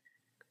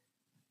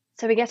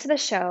 So we get to the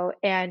show,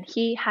 and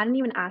he hadn't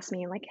even asked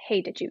me, like,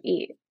 hey, did you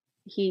eat?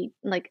 He,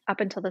 like, up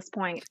until this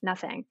point,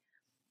 nothing.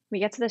 We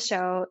get to the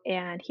show,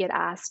 and he had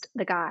asked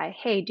the guy,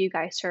 hey, do you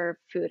guys serve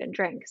food and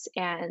drinks?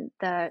 And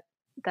the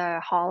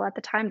hall at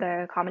the time,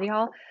 the comedy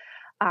hall,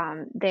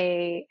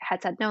 they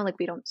had said no, like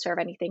we don't serve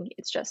anything.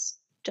 It's just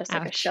like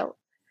a Ouch. show.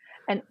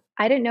 And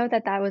I didn't know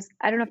that was.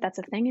 I don't know if that's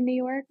a thing in New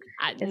York.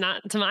 Is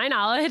Not to my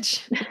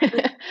knowledge.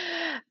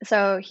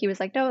 so he was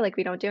like, no, like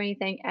we don't do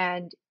anything.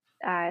 And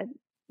uh,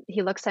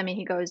 he looks at me.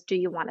 He goes, do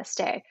you want to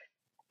stay?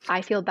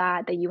 I feel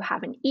bad that you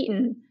haven't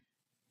eaten.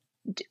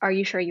 Are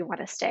you sure you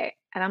want to stay?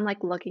 And I'm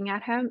like looking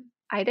at him.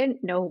 I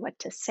didn't know what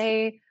to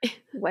say,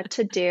 what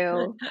to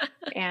do,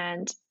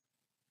 and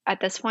at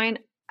this point,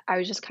 I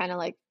was just kind of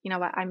like, you know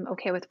what, I'm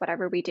okay with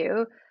whatever we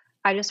do.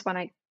 I just want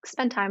to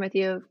spend time with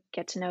you,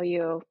 get to know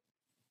you,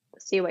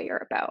 see what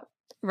you're about.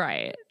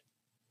 Right.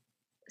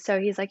 So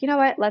he's like, you know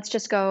what? Let's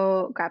just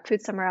go grab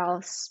food somewhere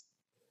else.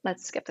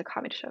 Let's skip the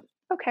comedy show.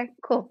 Okay,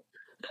 cool.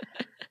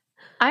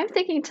 I'm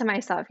thinking to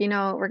myself,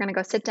 we're gonna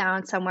go sit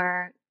down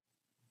somewhere,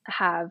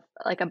 have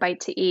like a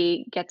bite to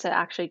eat, get to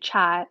actually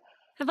chat.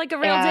 Have like a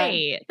real And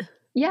date.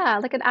 yeah,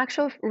 like an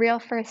actual real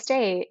first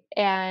date.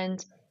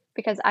 And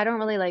because I don't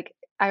really like,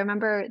 I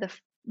remember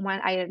when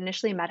I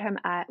initially met him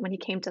at when he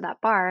came to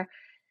that bar,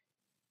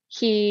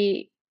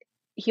 he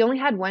he only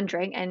had one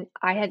drink and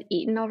I had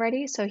eaten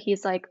already. So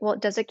he's like, well,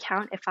 does it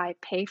count if I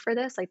pay for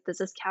this? Like, does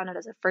this count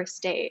as a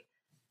first date?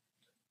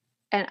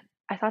 And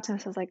I thought to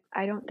myself, like,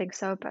 I don't think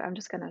so, but I'm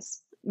just gonna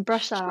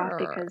brush that off Sure.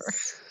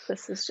 because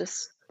this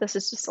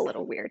is just a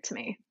little weird to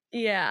me.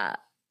 Yeah.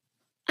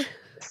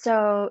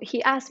 So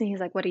he asked me, he's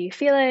like, "What are you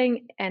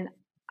feeling?" And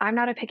I'm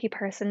not a picky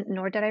person,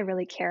 nor did I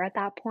really care at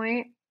that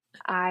point.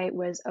 I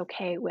was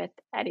okay with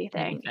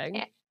anything.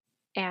 Anything.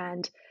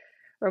 And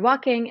we're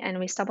walking and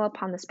we stumble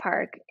upon this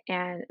park,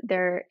 and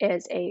there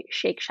is a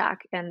Shake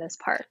Shack in this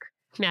park.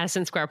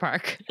 Madison Square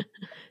Park.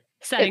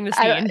 Setting the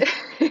I scene.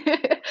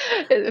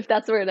 if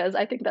that's where it is,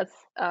 I think that's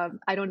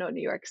I don't know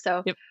New York.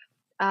 So Yep.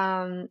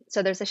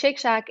 so there's a Shake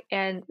Shack,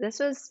 and this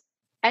was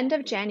end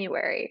of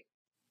January.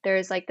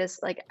 There's like this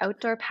like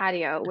outdoor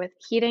patio with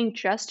heating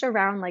just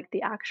around like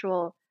the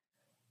actual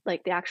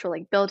like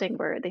building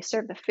where they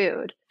serve the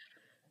food.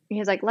 And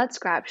he's like, let's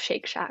grab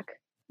Shake Shack.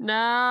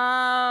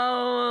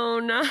 No,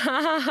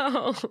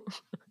 no.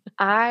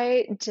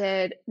 I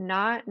did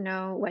not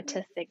know what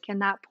to think in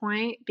that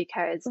point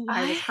because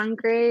I was What?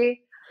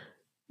 hungry.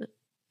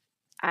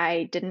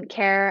 I didn't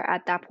care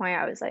at that point.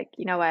 I was like,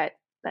 you know what?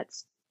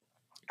 Let's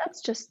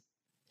let's just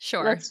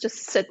Sure. let's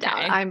just sit down.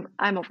 Okay.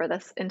 I'm over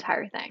this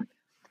entire thing.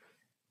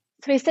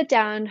 So we sit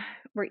down,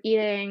 we're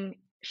eating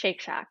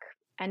Shake Shack,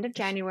 end of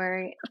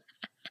January,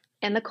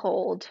 in the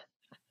cold,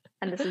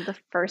 and this is the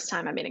first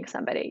time I'm meeting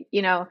somebody.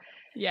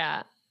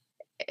 Yeah.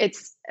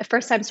 It's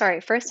first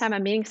time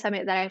I'm meeting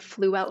somebody that I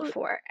flew out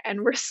for,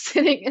 and we're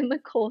sitting in the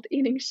cold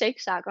eating Shake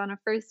Shack on a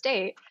first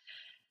date.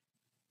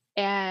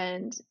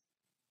 And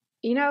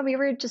we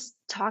were just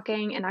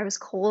talking, and I was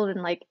cold,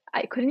 and like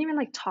I couldn't even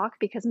like talk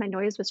because my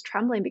nose was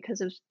trembling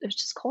because it was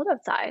just cold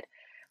outside.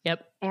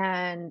 Yep.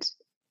 And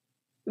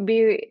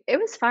it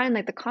was fine.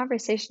 Like the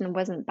conversation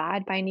wasn't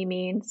bad by any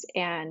means.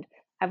 And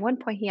at one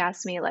point he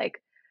asked me like,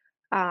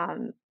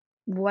 um,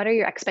 what are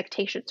your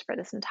expectations for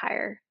this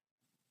entire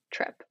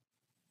trip?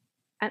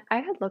 And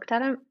I had looked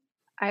at him.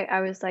 I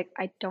was like,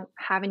 I don't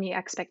have any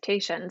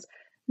expectations.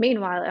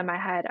 Meanwhile, in my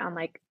head, I'm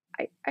like,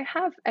 I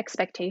have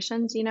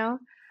expectations. Hmm.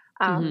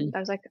 I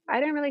was like, I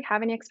didn't really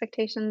have any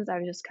expectations. I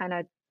was just kind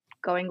of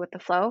going with the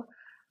flow.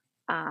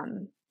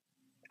 Um,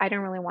 I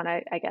didn't really want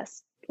to, I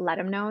guess, let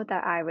him know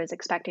that I was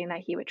expecting that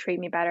he would treat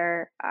me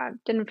better.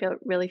 Didn't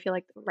really feel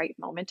like the right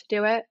moment to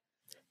do it.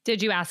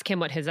 Did you ask him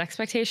what his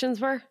expectations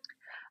were?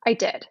 I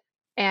did.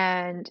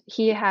 And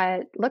he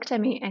had looked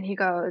at me and he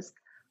goes,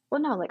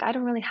 well, no, like I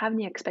don't really have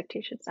any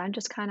expectations. I'm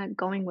just kind of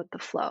going with the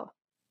flow.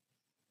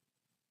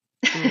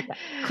 Okay.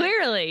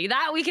 Clearly,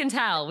 that we can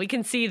tell. We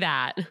can see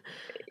that.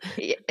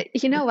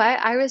 You know what?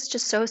 I was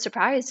just so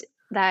surprised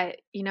that,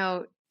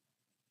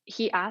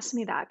 he asked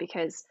me that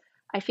because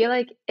I feel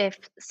like if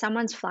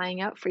someone's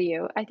flying out for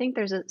you, I think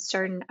there's a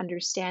certain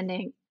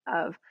understanding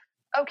of,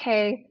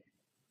 okay,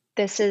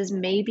 this is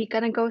maybe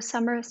going to go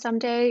somewhere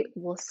someday.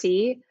 We'll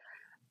see.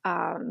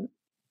 Um,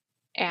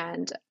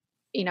 and,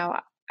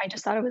 I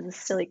just thought it was a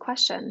silly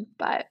question,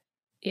 but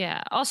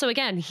Yeah. Also,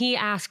 again, he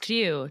asked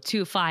you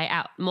to fly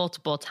out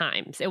multiple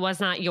times. It was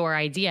not your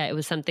idea. It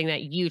was something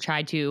that you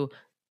tried to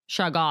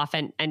shrug off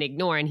and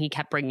ignore, and he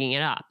kept bringing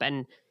it up.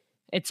 And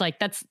it's like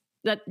that's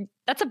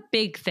a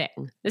big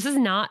thing. This is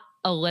not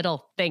a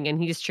little thing,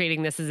 and he's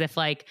treating this as if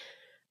like,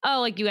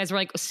 oh, like you guys were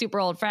like super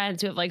old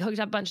friends who have like hooked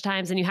up a bunch of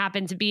times, and you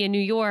happen to be in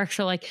New York,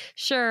 so like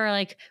sure,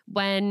 like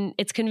when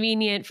it's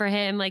convenient for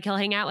him, like he'll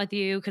hang out with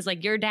you because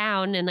like you're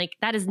down, and like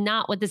that is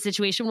not what the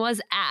situation was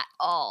at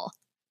all.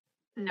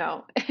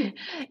 no.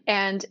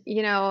 And,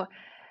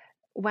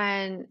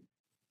 when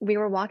we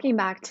were walking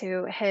back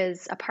to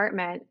his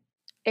apartment,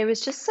 it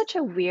was just such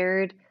a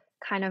weird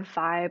kind of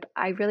vibe.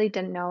 I really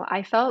didn't know.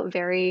 I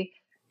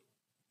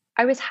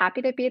was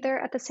happy to be there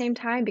at the same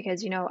time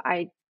because,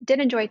 I did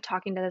enjoy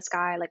talking to this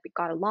guy, like we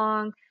got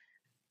along,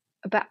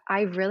 but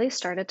I really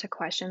started to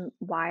question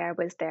why I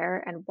was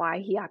there and why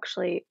he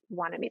actually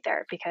wanted me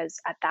there because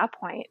at that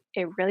point,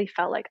 it really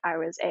felt like I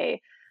was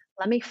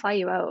let me fly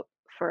you out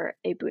for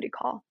a booty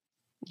call,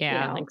 you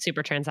Yeah, know? like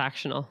super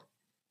transactional.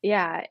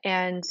 Yeah.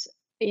 And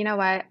you know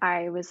what?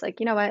 I was like,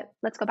 you know what?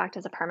 Let's go back to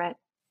his apartment,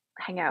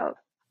 hang out,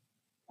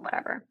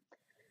 whatever.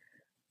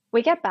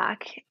 We get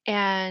back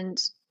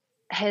and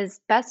his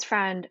best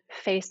friend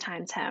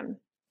FaceTimes him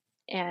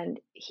and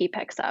he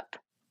picks up,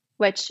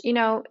 which,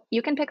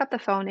 you can pick up the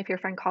phone if your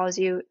friend calls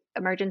you,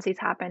 emergencies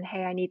happen.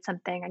 Hey, I need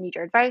something, I need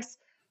your advice.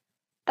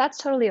 That's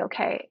totally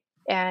okay.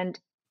 And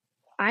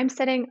I'm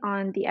sitting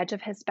on the edge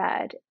of his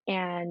bed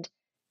and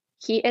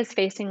he is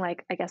facing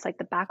like, I guess, like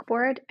the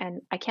backboard.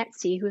 And I can't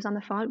see who's on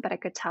the phone, but I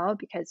could tell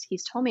because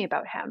he's told me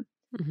about him.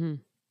 Hmm.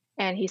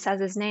 And he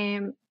says his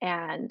name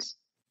and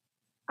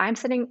I'm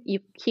sitting,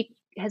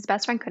 his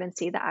best friend couldn't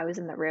see that I was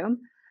in the room.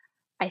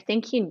 I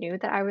think he knew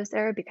that I was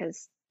there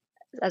because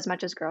as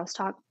much as girls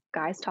talk,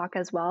 guys talk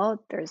as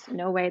well. There's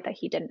no way that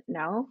he didn't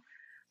know,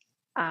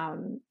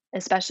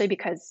 especially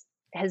because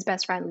his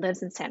best friend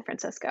lives in San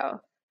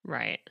Francisco.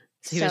 Right.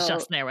 So he was So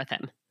just there with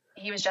him.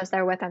 he was just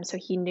there with him, so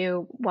he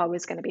knew what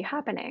was going to be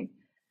happening.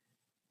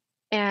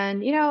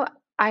 And,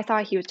 I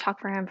thought he would talk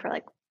for him for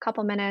like a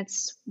couple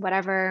minutes,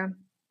 whatever.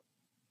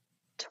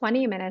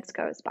 20 minutes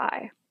goes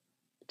by.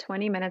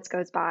 20 minutes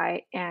goes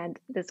by, and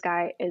this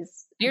guy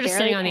is You're just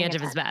barely sitting on the paying edge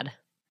of his attention. bed.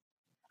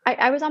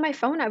 I was on my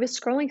phone. I was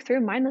scrolling through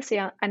mindlessly,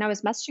 and I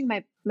was messaging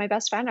my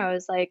best friend. I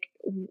was like,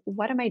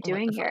 "What am I What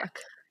doing the here? fuck?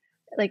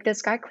 Like,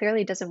 this guy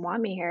clearly doesn't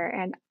want me here."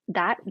 And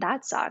that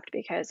sucked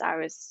because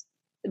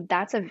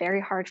that's a very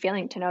hard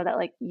feeling to know that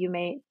like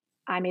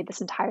I made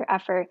this entire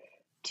effort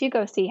to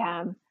go see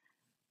him,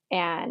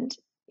 and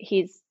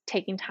he's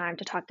taking time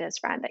to talk to his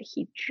friend that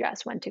he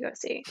just went to go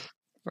see.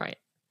 Right.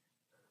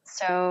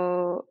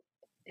 So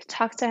I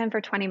talked to him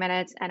for 20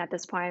 minutes, and at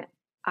this point,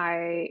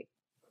 I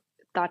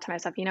thought to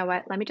myself, you know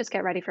what? Let me just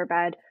get ready for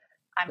bed.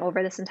 I'm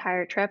over this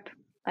entire trip.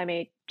 Let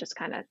me just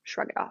kind of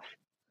shrug it off.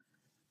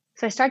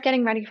 So I start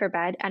getting ready for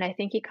bed, and I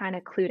think he kind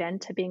of clued in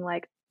to being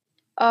like,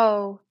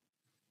 oh,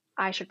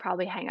 I should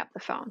probably hang up the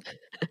phone.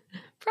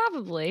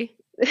 Probably.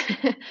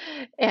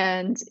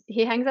 And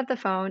he hangs up the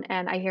phone,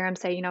 and I hear him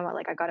say, you know what?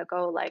 Like, I gotta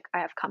go. Like, I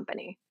have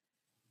company.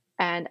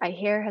 And I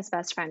hear his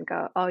best friend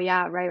go, oh,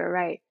 yeah,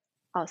 right.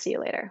 I'll see you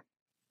later,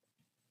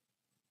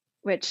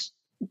 which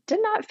did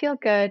not feel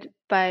good.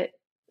 But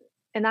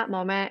in that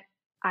moment,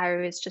 I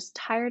was just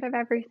tired of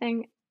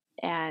everything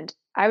and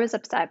I was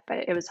upset,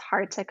 but it was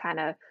hard to kind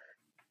of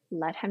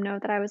let him know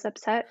that I was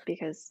upset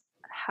because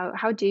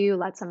how do you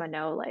let someone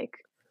know like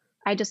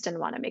I just didn't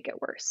want to make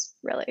it worse,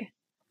 really.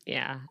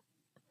 Yeah.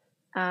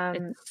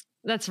 Um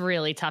That's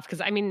really tough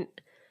because I mean,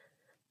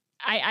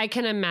 I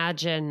can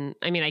imagine.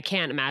 I mean, I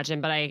can't imagine,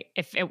 but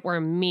if it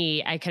were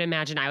me, I can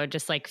imagine I would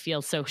just like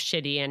feel so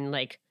shitty and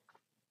like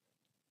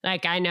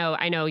I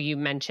know you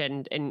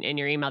mentioned in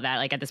your email that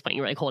like at this point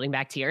you were like holding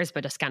back tears,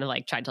 but just kind of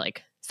like tried to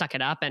like suck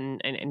it up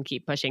and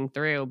keep pushing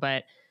through.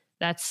 But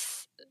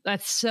that's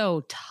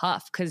so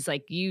tough because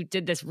like you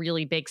did this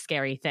really big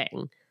scary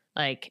thing.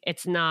 Like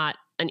it's not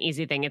an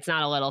easy thing. It's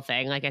not a little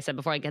thing. Like I said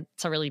before, like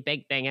it's a really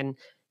big thing, and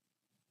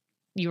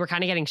you were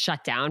kind of getting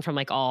shut down from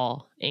like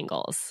all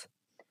angles.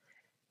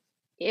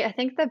 yeah, I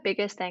think the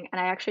biggest thing, and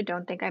I actually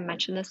don't think I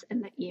mentioned this in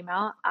the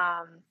email.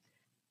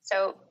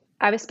 So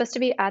I was supposed to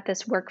be at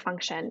this work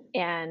function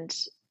and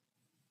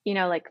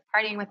like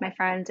partying with my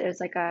friends. It was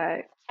like a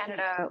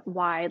Canada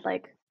wide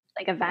like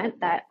event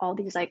that all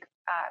these like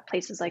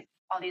places like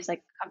all these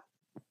like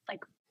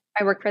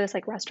I work for this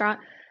like restaurant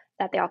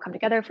that they all come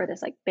together for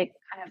this like big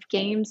kind of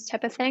games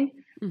type of thing.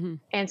 Mm-hmm.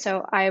 And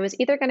so I was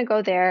either going to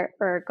go there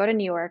or go to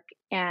New York.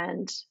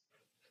 And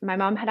my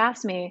mom had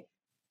asked me,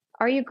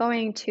 "Are you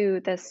going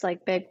to this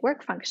like big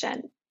work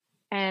function?"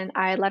 And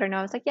I let her know.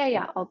 I was like,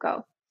 "Yeah, I'll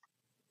go."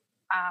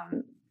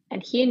 Um,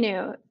 and he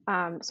knew.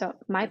 So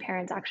my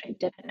parents actually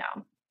didn't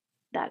know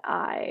that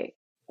I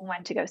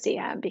went to go see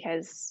him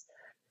because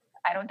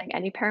I don't think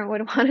any parent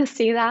would want to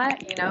see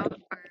that. Or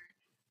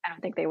I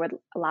don't think they would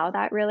allow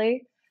that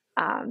really.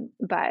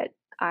 But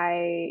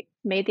I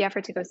made the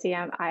effort to go see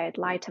him. I had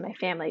lied to my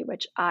family,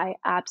 which I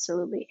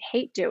absolutely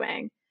hate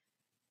doing,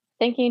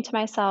 thinking to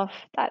myself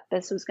that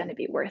this was going to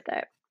be worth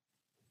it.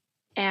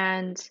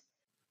 And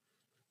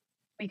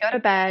we go to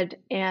bed,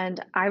 and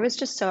I was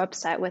just so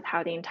upset with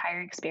how the entire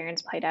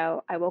experience played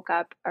out. I woke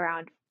up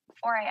around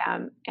 4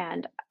 a.m.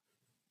 and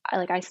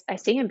I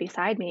see him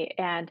beside me,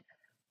 and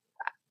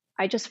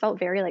I just felt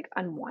very like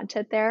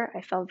unwanted there.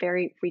 I felt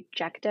very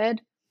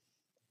rejected.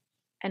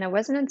 And it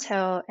wasn't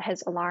until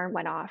his alarm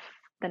went off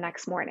the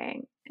next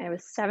morning, and it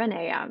was 7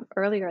 a.m.,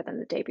 earlier than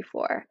the day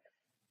before.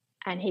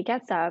 And he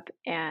gets up,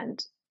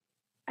 and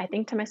I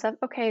think to myself,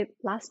 okay,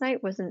 last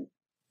night wasn't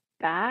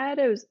bad.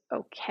 It was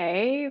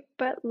okay,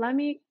 but let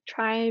me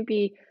try and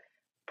be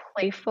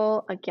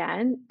playful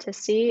again to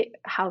see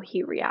how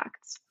he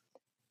reacts.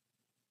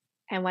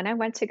 And when I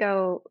went to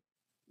go,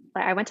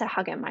 like, I went to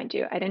hug him, mind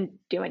you. I didn't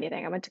do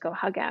anything. I went to go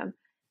hug him.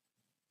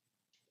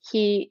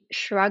 He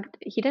shrugged.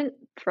 He didn't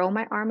throw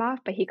my arm off,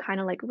 but he kind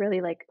of like really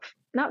like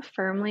not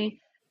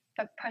firmly,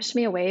 but pushed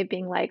me away,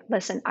 being like,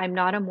 "Listen, I'm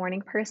not a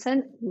morning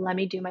person. Let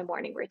me do my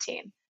morning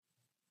routine."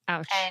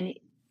 Ouch. And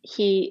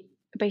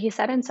but he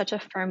said in such a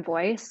firm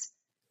voice,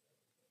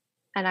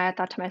 and I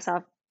thought to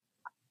myself,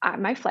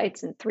 my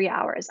flight's in 3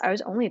 hours. I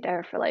was only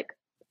there for like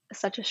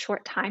such a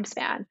short time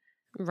span,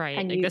 Right.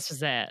 and Like this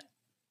was it.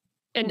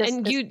 And this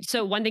this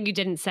so one thing you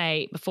didn't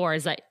say before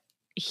is that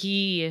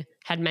he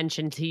had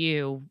mentioned to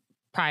you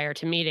prior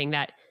to meeting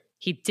that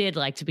he did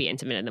like to be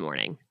intimate in the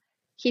morning.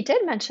 he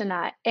did mention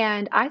that,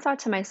 and I thought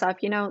to myself,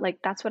 like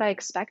that's what I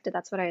expected.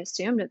 That's what I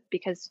assumed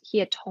because he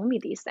had told me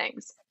these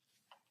things.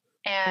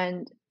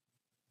 And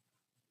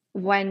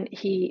when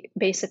he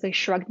basically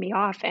shrugged me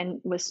off and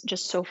was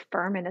just so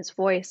firm in his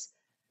voice,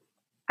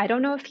 I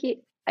don't know if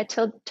he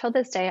till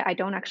this day I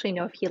don't actually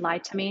know if he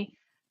lied to me,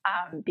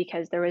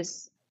 because there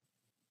was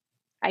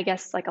I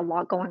guess, like, a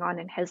lot going on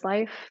in his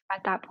life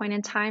at that point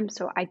in time,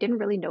 so I didn't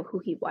really know who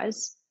he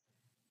was,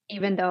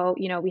 even though,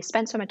 we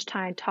spent so much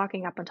time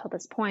talking up until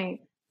this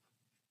point.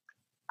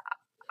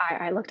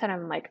 I looked at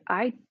him like,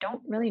 "I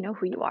don't really know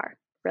who you are,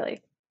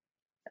 really.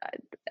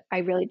 I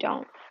really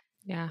don't."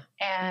 Yeah.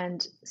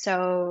 And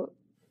so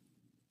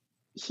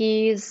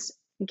he's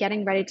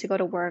getting ready to go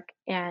to work,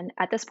 and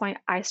at this point,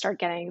 I start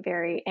getting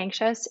very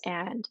anxious,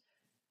 and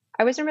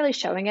I wasn't really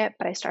showing it,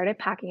 but I started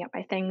packing up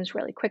my things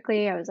really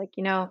quickly. I was like,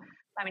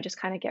 let me just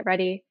kind of get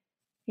ready.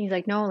 He's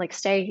like, no, like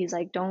stay. He's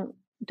like, don't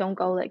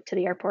go like to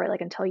the airport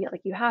like until you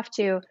have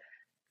to.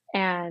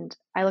 And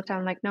I looked at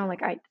him like, no,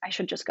 like I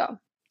should just go.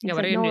 Yeah, He's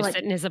what are like, you no, gonna do? like,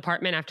 Sit in his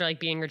apartment after like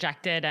being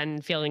rejected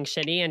and feeling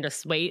shitty and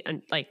just wait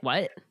and like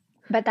what?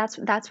 but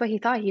that's what he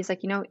thought. He's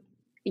like,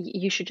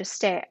 you should just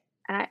stay.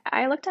 And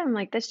I looked at him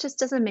like, this just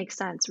doesn't make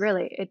sense,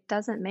 really. It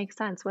doesn't make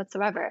sense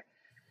whatsoever.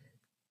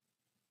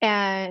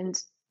 And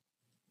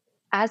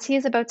as he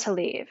is about to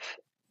leave,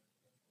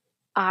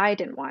 I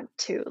didn't want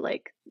to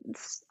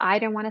I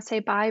didn't want to say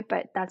bye,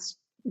 but that's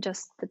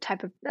the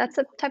type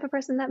of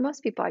person that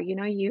most people are.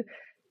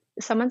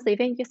 Someone's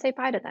leaving, you say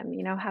bye to them,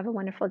 have a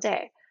wonderful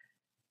day.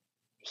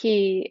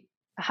 He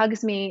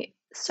hugs me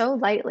so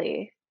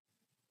lightly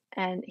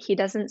and he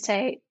doesn't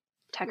say,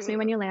 text me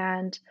when you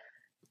land,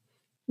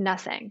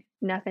 nothing.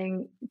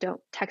 Nothing.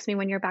 Don't text me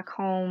when you're back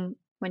home,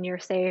 when you're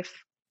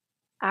safe.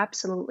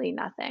 Absolutely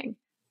nothing.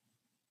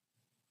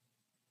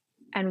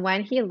 And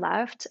when he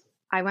left,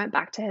 I went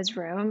back to his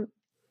room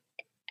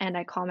and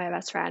I called my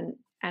best friend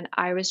and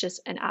I was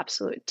just in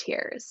absolute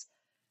tears.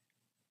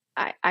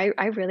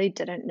 I really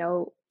didn't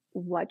know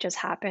what just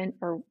happened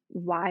or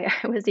why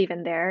I was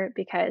even there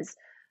because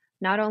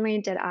not only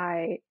did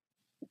I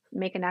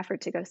make an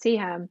effort to go see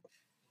him,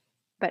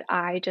 but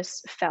I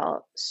just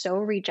felt so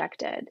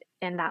rejected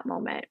in that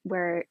moment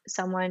where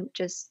someone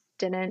just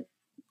didn't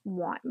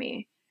want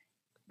me.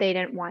 They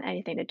didn't want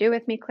anything to do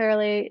with me,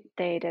 clearly.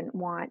 They didn't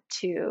want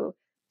to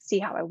see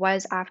how I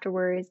was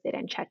afterwards. They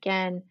didn't check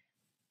in.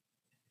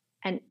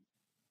 And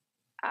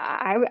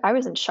I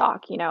was in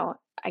shock.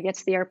 I get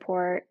to the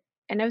airport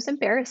and it was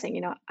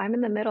embarrassing. I'm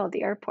in the middle of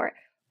the airport,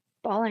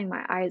 bawling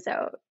my eyes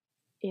out,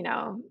 you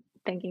know,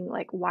 thinking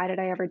like, why did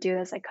I ever do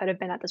this? I could have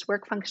been at this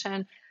work function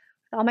with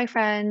all my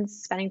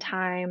friends, spending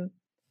time.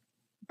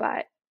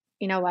 But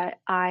you know what?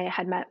 I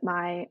had met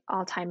my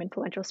all-time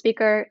influential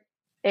speaker.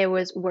 It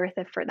was worth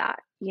it for that.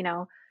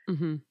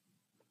 Hmm.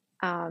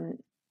 Um,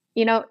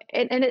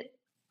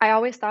 I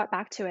always thought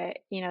back to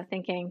it,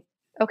 thinking,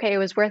 okay, it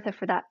was worth it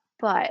for that,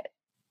 but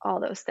all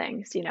those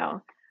things,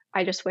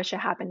 I just wish it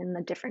happened in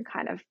a different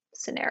kind of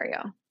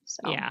scenario.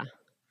 So, Yeah.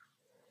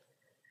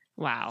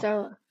 Wow.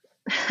 so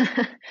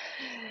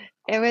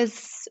it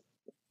was,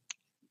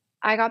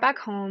 I got back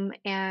home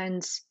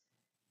and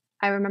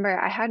I remember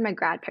I had my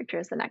grad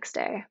pictures the next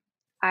day.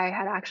 I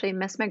had actually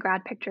missed my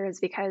grad pictures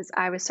because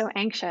I was so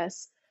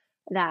anxious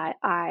that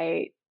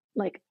I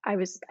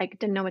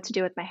didn't know what to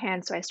do with my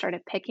hands, so I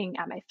started picking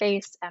at my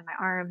face and my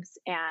arms,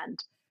 and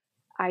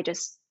I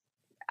just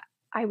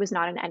I was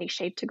not in any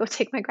shape to go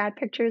take my grad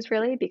pictures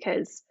really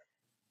because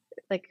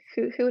like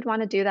who would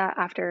want to do that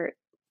after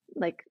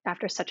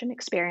such an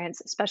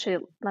experience, especially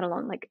let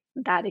alone like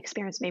that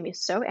experience made me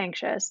so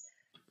anxious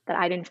that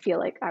I didn't feel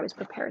like I was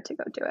prepared to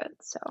go do it.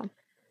 So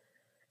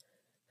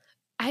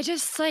I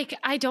just like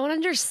I don't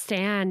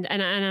understand,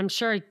 and I'm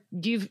sure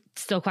you've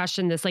still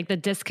questioned this, like the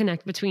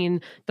disconnect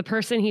between the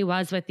person he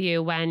was with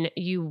you when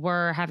you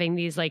were having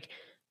these like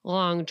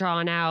long,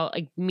 drawn out,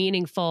 like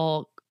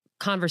meaningful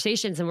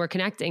conversations and were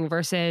connecting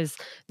versus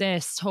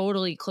this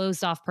totally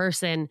closed off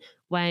person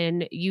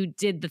when you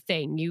did the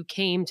thing, you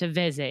came to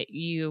visit,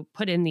 you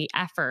put in the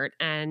effort,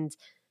 and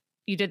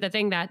you did the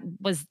thing that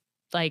was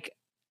like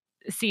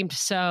seemed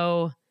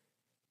so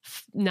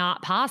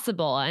not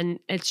possible, and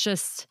it's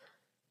just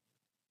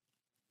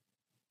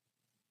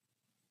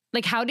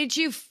like how did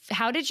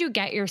you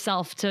get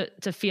yourself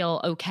to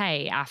feel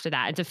okay after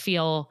that and to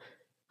feel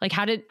like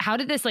how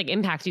did this like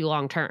impact you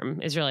long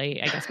term is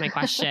really I guess my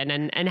question,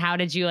 and how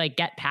did you like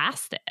get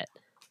past it?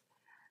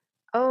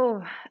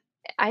 oh,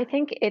 I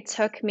think it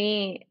took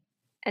me,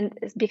 and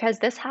it's because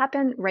this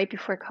happened right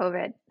before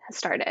COVID has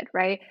started,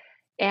 right?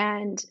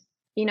 And,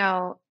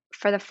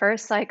 for the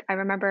first, I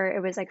remember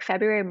it was like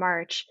February,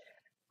 March,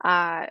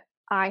 uh,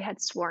 I had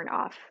sworn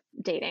off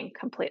dating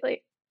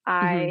completely. Hmm.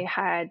 I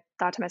had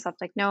thought to myself,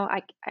 like, no,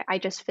 I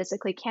just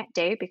physically can't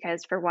date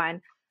because for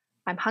one,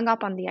 I'm hung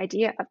up on the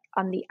idea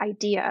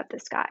of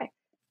this guy Right.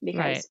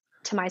 because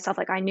to myself,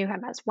 like I knew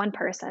him as one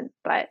person,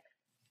 but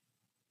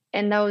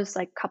in those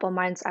like couple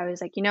months I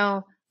was like,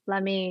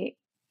 let me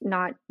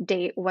not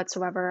date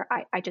whatsoever.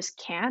 I just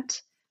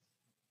can't.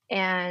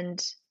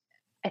 And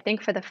I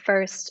think for the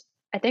first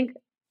I think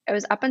it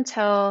was up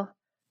until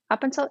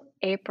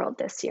April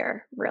this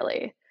year,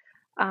 really.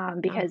 Wow.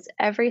 Because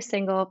every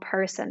single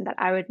person that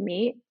I would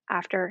meet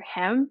after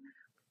him,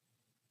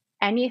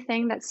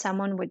 anything that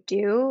someone would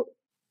do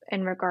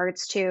in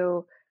regards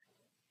to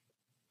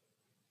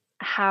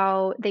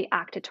how they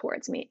acted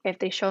towards me, if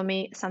they show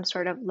me some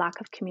sort of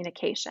lack of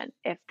communication,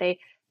 if they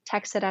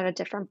texted at a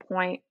different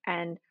point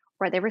and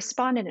or they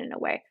responded in a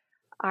way,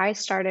 I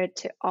started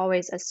to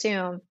always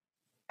assume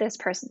this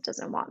person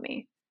doesn't want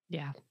me.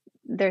 Yeah.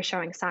 They're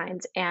showing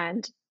signs.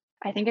 And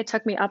I think it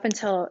took me up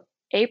until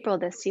April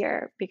this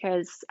year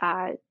because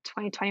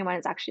 2021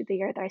 is actually the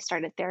year that I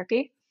started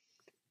therapy,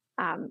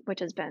 which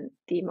has been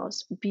the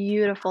most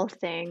beautiful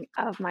thing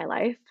of my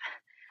life.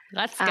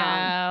 Let's Um,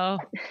 go.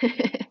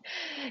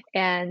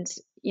 and,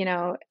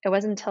 it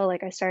wasn't until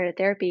like I started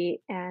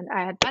therapy and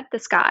I had met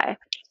this guy,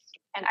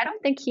 and I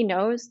don't think he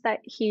knows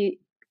that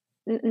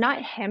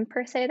not him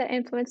per se that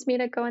influenced me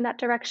to go in that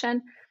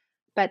direction,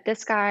 but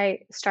this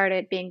guy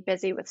started being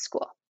busy with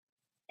school.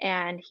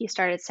 And he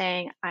started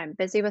saying, I'm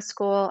busy with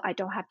school. I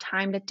don't have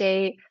time to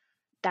date.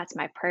 That's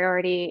my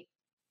priority.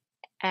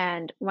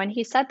 And when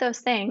he said those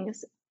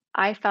things,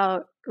 I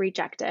felt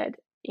rejected.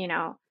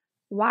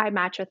 Why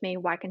match with me?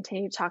 Why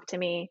continue to talk to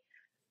me?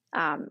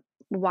 Um,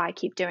 why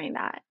keep doing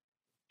that?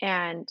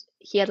 And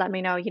he had let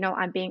me know,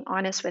 I'm being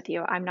honest with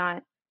you. I'm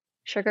not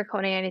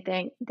sugarcoating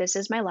anything. This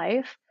is my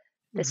life.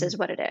 This Mhm. is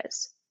what it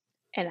is.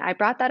 And I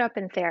brought that up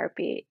in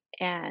therapy.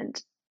 And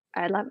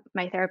I let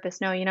my therapist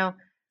know,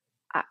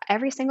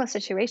 every single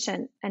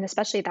situation, and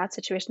especially that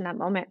situation, that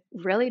moment,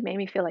 really made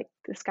me feel like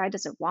this guy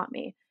doesn't want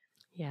me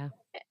Yeah.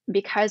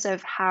 because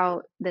of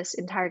how this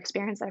entire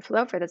experience that I flew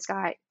out for this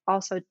guy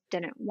also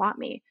didn't want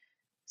me.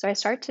 So I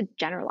started to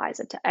generalize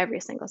it to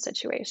every single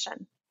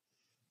situation.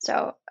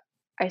 So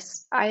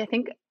I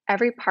think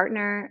every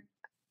partner,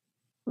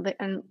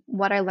 and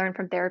what I learned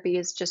from therapy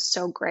is just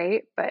so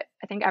great. But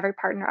I think every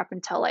partner up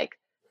until like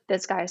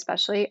this guy,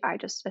 especially, I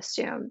just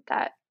assumed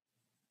that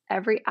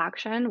every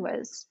action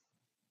was,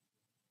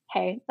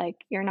 hey,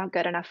 like you're not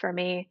good enough for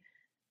me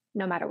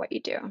no matter what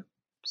you do.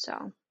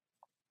 So,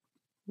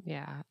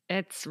 Yeah.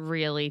 It's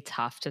really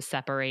tough to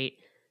separate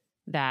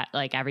that,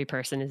 like, every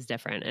person is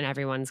different and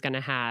everyone's going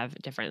to have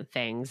different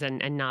things,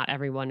 and not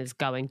everyone is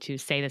going to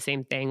say the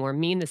same thing or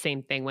mean the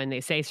same thing when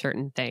they say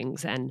certain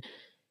things. And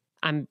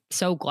I'm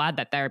so glad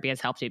that therapy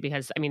has helped you,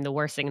 because I mean, the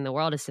worst thing in the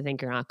world is to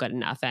think you're not good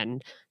enough,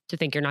 and to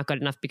think you're not good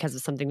enough because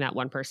of something that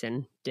one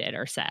person did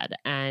or said.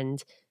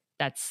 And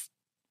that's,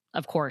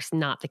 of course,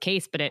 not the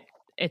case, but it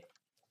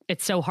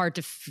it's so hard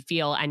to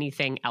feel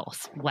anything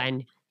else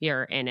when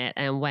you're in it,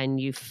 and when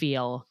you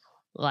feel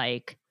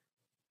like,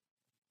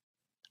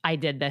 I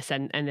did this,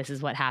 and this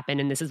is what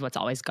happened, and this is what's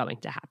always going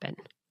to happen.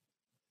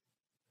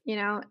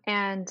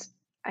 and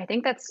I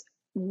think that's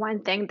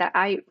one thing that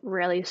I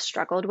really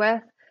struggled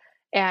with.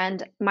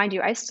 And mind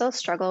you, I still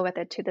struggle with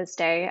it to this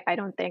day. I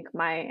don't think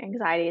my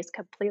anxiety is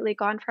completely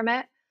gone from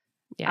it.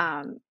 Yeah.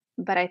 Um,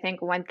 but I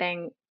think one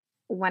thing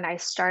when I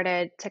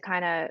started to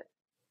kind of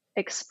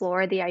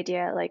explore the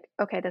idea, like,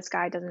 okay, this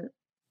guy doesn't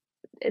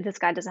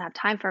have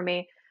time for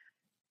me.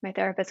 My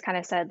therapist kind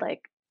of said,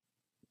 like,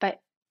 but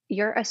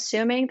you're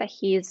assuming that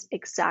he's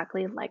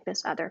exactly like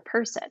this other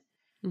person.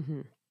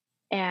 Hmm.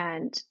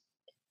 And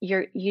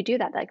you do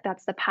that. Like,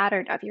 that's the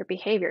pattern of your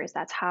behaviors.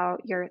 That's how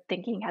your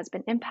thinking has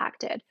been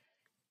impacted.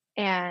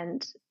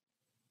 And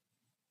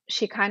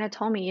she kind of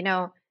told me,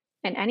 in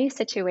any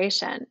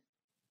situation,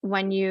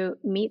 when you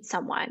meet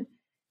someone,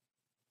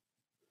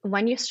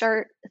 when you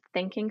start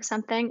thinking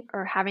something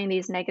or having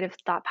these negative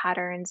thought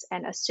patterns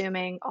and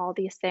assuming all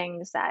these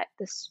things that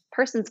this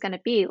person's going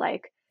to be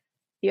like,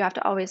 you have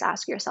to always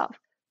ask yourself,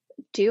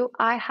 do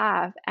I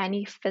have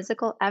any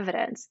physical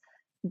evidence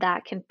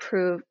that can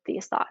prove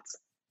these thoughts?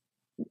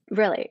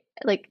 Really,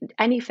 like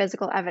any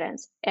physical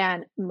evidence.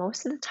 And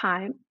most of the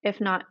time,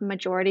 if not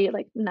majority,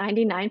 like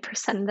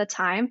 99% of the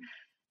time,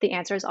 the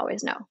answer is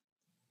always no.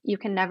 You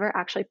can never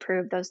actually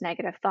prove those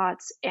negative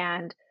thoughts.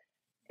 And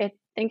I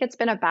think it's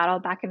been a battle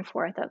back and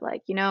forth of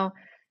like,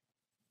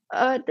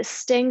 this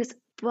stings,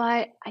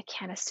 but I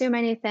can't assume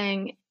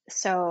anything.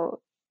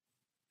 So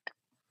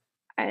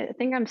I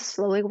think I'm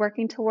slowly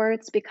working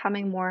towards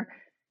becoming more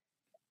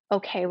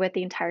okay with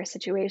the entire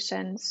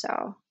situation.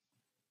 So,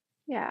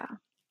 yeah.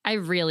 I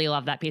really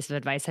love that piece of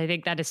advice. I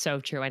think that is so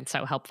true and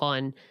so helpful,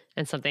 and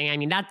something. I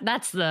mean,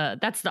 that's the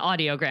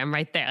audiogram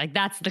right there. Like,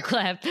 that's the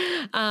clip.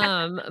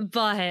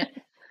 But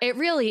it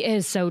really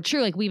is so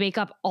true. Like, we make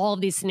up all of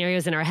these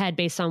scenarios in our head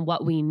based on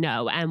what we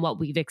know and what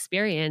we've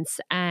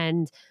experienced,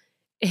 and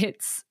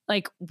it's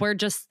like we're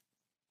just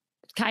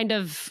kind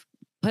of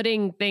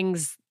putting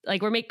things,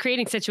 like, we're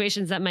creating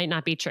situations that might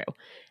not be true.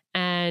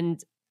 And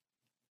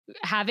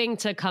having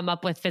to come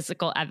up with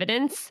physical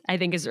evidence, I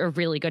think, is a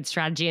really good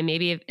strategy. And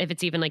maybe if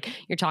it's even like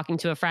you're talking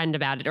to a friend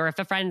about it, or if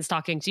a friend's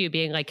talking to you,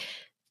 being like,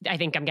 I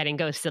think I'm getting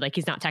ghosted, like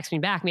he's not texting me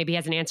back, maybe he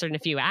hasn't answered in a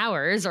few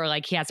hours, or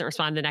like he hasn't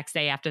responded the next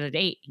day after the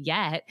date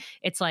yet.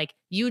 It's like,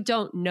 you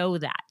don't know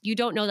that. You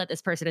don't know that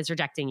this person is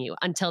rejecting you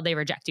until they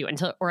reject you,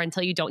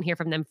 until you don't hear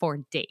from them for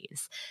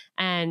days.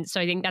 And so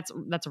I think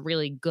that's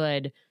really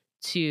good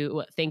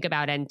to think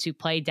about, and to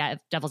play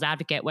devil's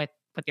advocate with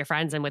your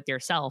friends and with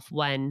yourself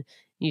when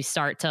you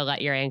start to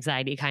let your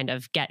anxiety kind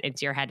of get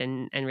into your head,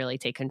 and really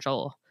take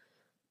control.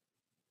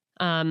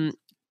 Um,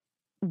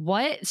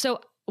 so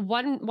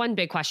one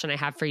big question I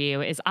have for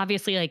you is,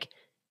 obviously, like,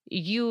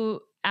 you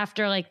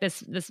after like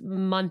this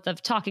month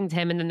of talking to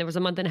him, and then there was a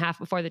month and a half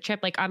before the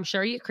trip, like I'm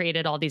sure you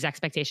created all these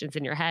expectations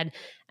in your head.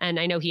 And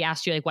I know he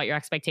asked you like what your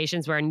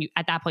expectations were, and you,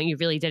 at that point you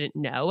really didn't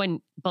know.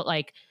 But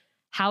like,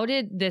 how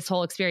did this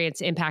whole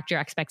experience impact your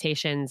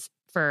expectations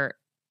for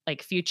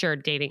like future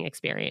dating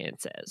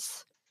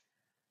experiences?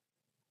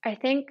 I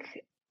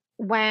think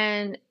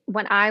when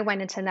I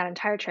went into that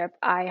entire trip,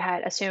 I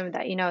had assumed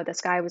that,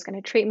 this guy was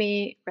going to treat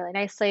me really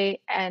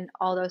nicely and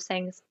all those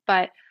things.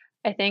 But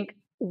I think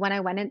when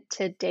I went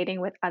into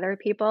dating with other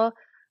people,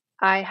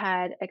 I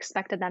had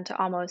expected them to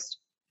almost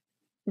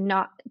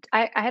not,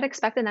 I had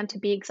expected them to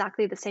be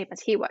exactly the same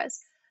as he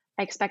was.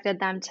 I expected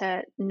them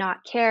to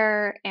not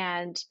care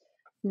and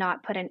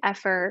not put in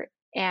effort.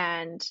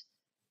 And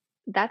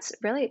that's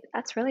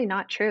really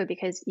not true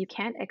because you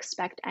can't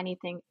expect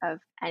anything of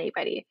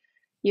anybody.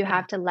 You Yeah.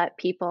 have to let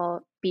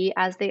people be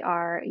as they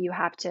are. You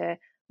have to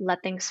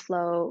let things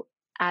flow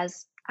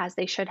as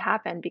they should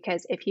happen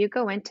because if you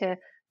go into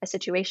a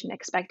situation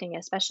expecting,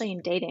 especially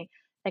in dating,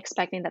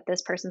 expecting that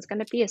this person's going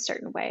to be a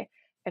certain way,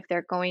 if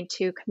they're going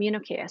to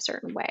communicate a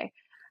certain way,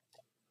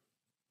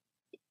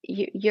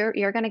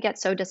 you're going to get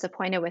so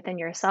disappointed within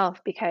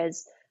yourself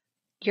because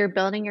you're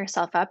building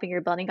yourself up and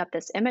you're building up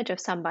this image of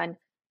someone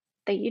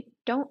that you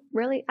don't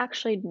really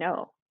actually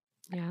know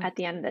Yeah. at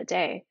the end of the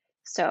day.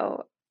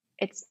 So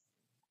it's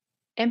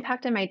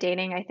impacted my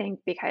dating, I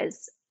think,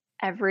 because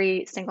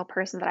every single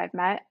person that I've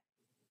met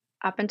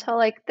up until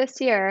like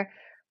this year,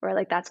 where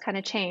like that's kind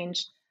of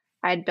changed,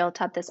 I'd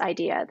built up this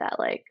idea that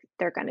like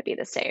they're going to be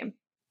the same.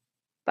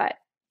 But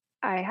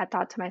I had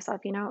thought to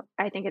myself,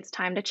 I think it's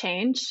time to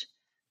change.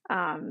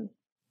 Um,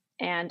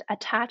 and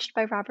Attached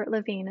by Robert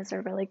Levine is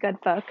a really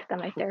good book that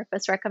my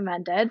therapist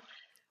recommended.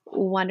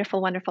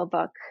 Wonderful, wonderful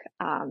book.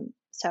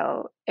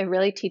 So it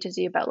really teaches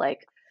you about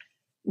like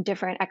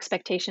different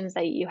expectations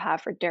that you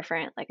have for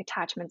different like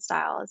attachment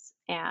styles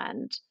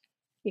and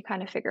you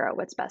kind of figure out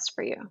what's best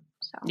for you.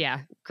 So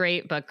Yeah,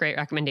 great book, great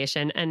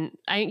recommendation. And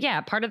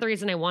part of the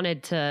reason I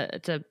wanted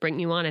to bring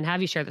you on and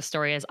have you share the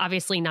story is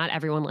obviously not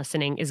everyone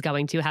listening is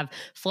going to have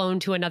flown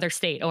to another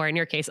state or in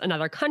your case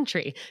another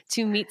country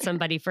to meet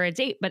somebody for a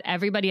date, but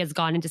everybody has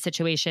gone into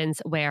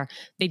situations where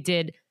they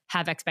did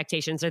have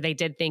expectations or they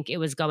did think it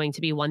was going to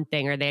be one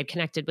thing or they had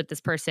connected with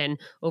this person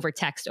over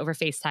text, over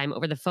FaceTime,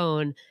 over the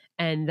phone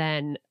and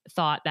then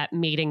thought that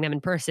meeting them in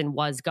person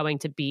was going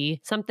to be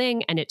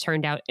something and it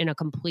turned out in a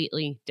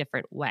completely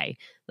different way.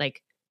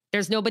 Like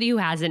there's nobody who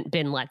hasn't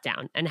been let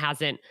down and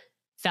hasn't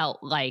felt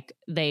like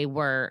they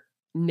were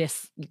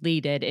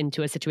misleaded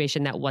into a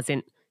situation that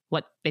wasn't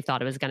what they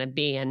thought it was going to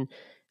be. And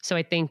so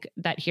I think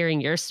that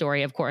hearing your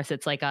story, of course,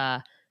 it's like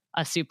a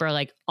super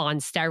like on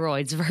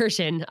steroids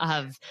version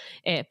of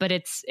it, but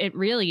it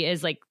really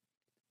is like,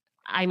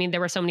 I mean, there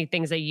were so many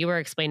things that you were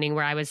explaining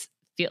where I was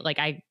feel like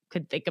I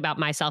could think about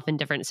myself in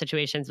different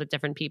situations with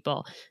different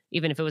people,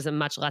 even if it was a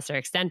much lesser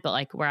extent, but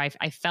like where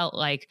I felt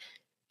like,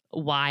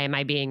 why am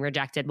I being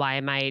rejected? Why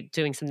am I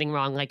doing something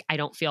wrong? Like, I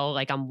don't feel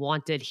like I'm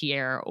wanted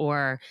here,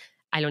 or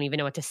I don't even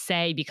know what to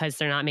say because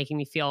they're not making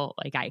me feel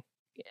like I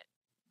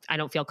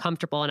don't feel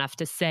comfortable enough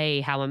to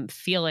say how I'm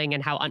feeling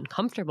and how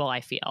uncomfortable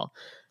I feel.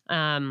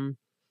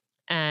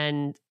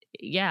 And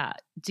yeah,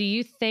 do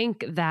you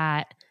think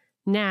that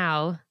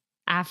now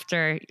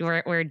after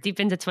we're deep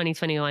into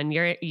 2021,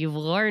 you've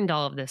learned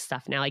all of this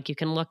stuff now, like you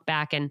can look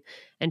back and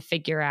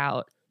figure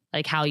out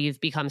like how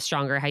you've become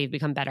stronger, how you've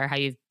become better, how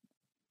you've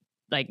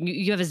like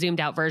you have a zoomed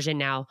out version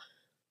now.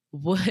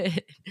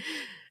 Would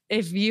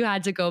if you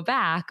had to go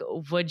back,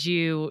 would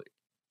you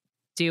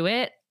do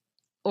it?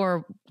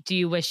 Or do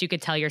you wish you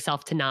could tell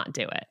yourself to not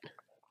do it?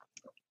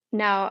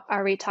 now,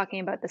 are we talking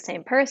about the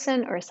same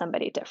person or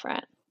somebody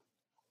different?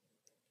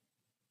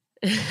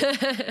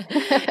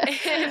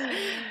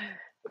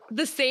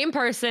 The same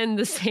person,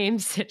 the same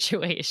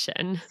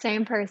situation.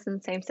 Same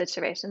person, same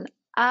situation.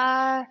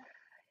 Uh,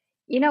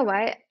 you know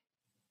what?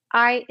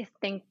 I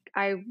think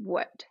I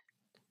would.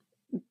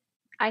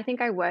 I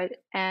think I would,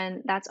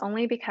 and that's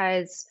only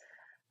because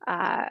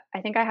I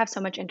think I have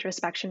so much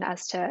introspection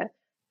as to,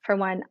 for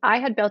one, I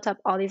had built up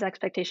all these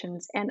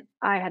expectations and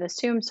I had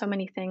assumed so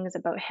many things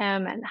about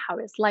him and how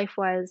his life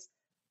was.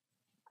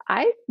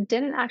 I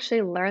didn't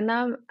actually learn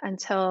them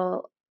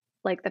until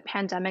like the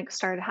pandemic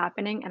started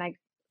happening and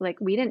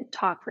we didn't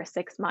talk for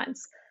 6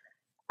 months.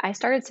 I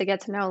started to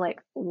get to know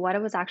like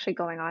what was actually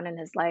going on in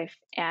his life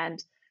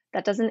and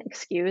that doesn't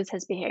excuse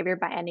his behavior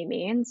by any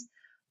means,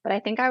 but I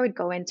think I would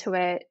go into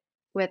it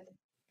with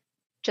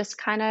just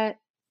kind of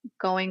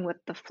going with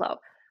the flow,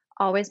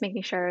 always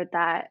making sure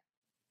that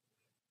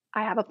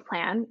I have a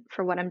plan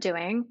for what I'm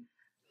doing,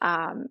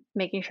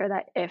 making sure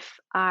that if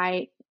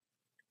I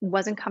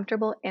wasn't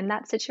comfortable in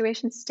that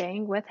situation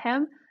staying with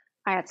him,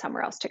 I had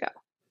somewhere else to go.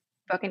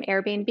 Book an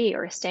Airbnb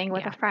or staying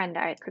with a Yeah. friend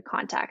I could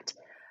contact.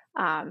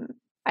 Um,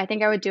 I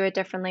think I would do it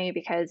differently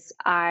because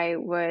I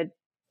would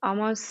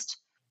almost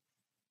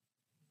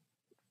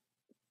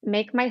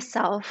make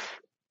myself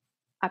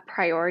a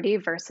priority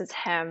versus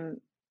him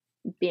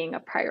being a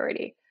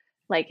priority.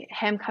 Like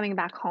him coming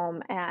back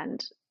home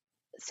and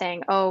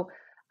saying, "Oh,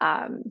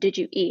 did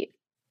you eat?"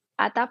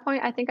 at that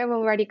point, I think I've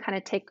already kind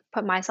of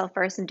put myself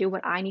first and do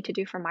what I need to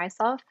do for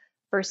myself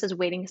versus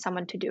waiting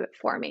someone to do it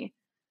for me.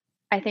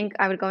 I think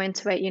I would go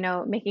into it,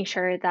 making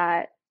sure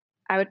that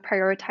I would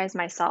prioritize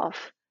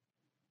myself,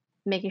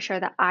 making sure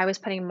that I was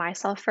putting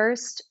myself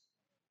first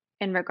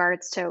in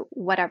regards to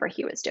whatever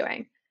he was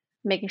doing,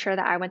 making sure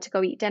that I went to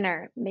go eat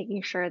dinner,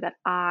 making sure that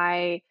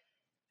I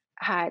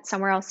had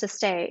somewhere else to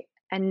stay,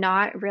 and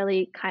not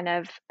really kind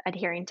of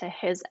adhering to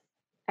his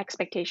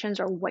expectations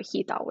or what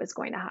he thought was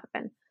going to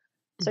happen.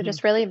 So Mhm.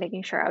 just really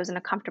making sure I was in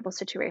a comfortable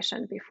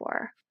situation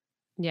before.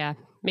 Yeah.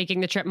 Making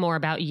the trip more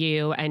about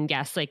you. And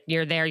yes, like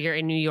you're there, you're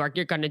in New York,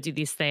 you're going to do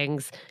these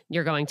things,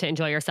 you're going to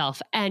enjoy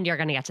yourself, and you're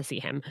going to get to see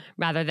him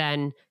rather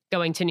than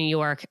going to New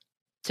York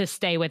to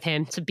stay with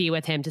him, to be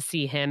with him, to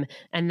see him,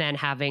 and then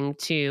having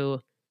to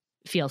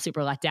feel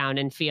super let down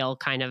and feel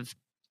kind of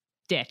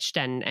ditched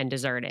and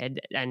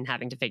deserted and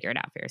having to figure it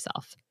out for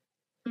yourself.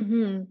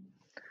 hmm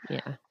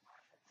Yeah.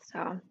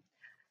 So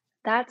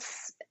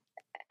that's,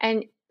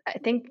 and I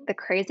think the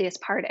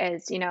craziest part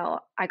is,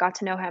 I got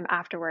to know him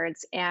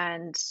afterwards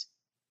and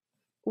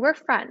we're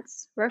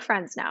friends. We're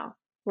friends now.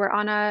 We're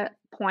on a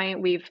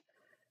point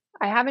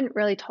I haven't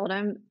really told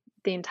him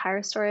the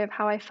entire story of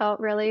how I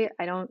felt really.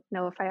 I don't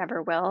know if I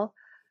ever will.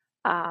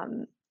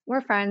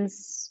 We're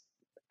friends.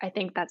 I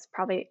think that's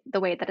probably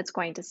the way that it's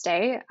going to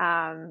stay.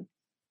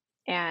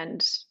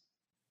 And,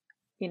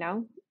 you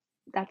know,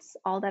 that's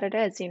all that it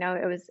is. It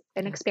was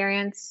an Yeah.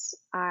 experience.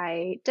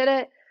 I did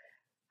it.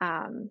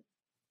 Um,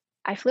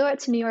 I flew out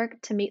to New York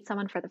to meet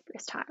someone for the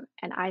first time.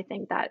 And I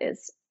think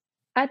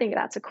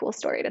that's a cool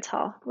story to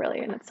tell really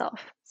in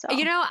itself. So,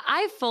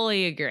 I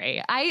fully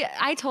agree.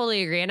 I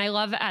totally agree. And I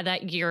love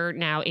that you're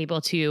now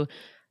able to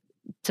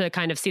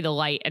kind of see the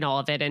light in all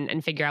of it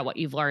and figure out what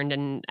you've learned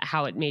and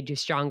how it made you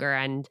stronger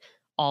and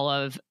all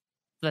of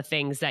the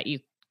things that you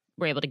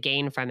were able to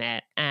gain from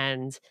it.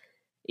 And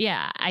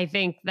yeah, I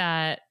think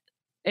that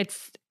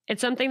it's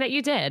something that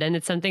you did and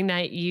it's something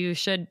that you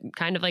should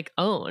kind of like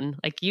own.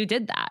 Like you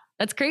did that.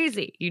 That's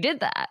crazy. You did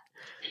that.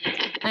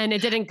 And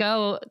it didn't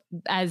go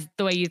as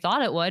the way you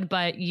thought it would,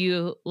 but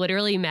you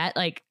literally met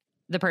like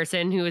the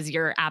person who was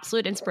your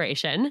absolute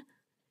inspiration.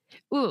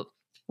 Ooh,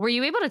 were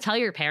you able to tell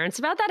your parents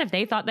about that if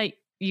they thought that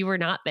you were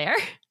not there?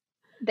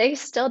 they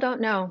still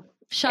don't know.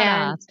 Shut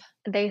And up.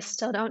 they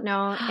still don't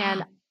know.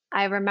 And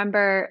I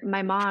remember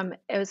my mom,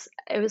 it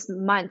was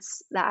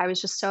months that I was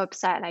just so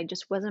upset and I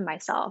just wasn't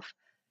myself.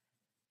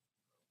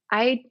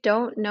 I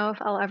don't know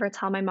if I'll ever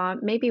tell my mom,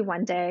 maybe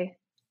one day,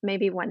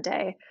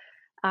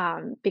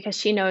 because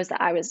she knows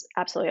that I was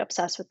absolutely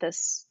obsessed with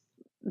this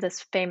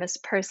famous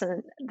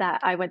person that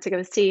I went to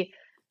go see.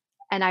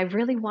 And I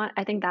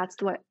think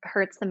that's what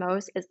hurts the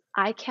most is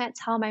I can't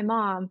tell my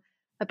mom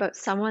about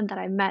someone that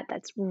I met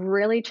that's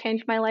really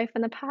changed my life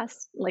in the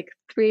past like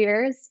 3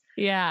 years.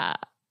 Yeah.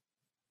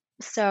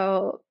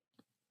 So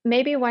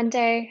maybe one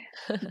day,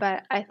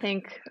 but I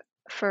think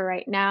for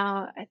right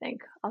now, I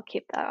think I'll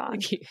keep that on.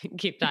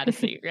 Keep that a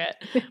secret.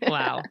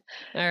 Wow.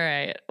 All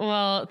right.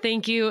 Well,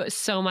 thank you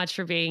so much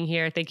for being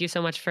here. Thank you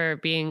so much for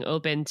being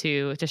open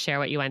to share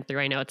what you went through.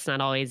 I know it's not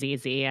always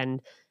easy,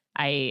 and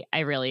I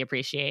really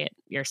appreciate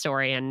your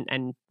story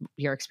and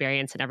your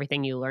experience and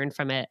everything you learned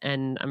from it.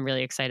 And I'm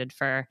really excited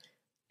for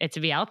it to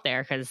be out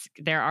there because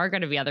there are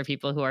going to be other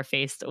people who are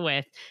faced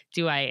with,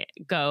 do I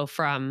go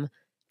from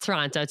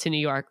Toronto to New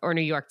York or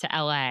New York to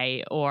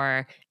LA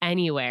or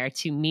anywhere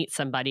to meet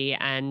somebody?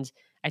 And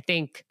I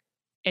think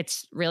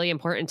it's really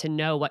important to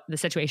know what the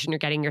situation you're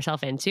getting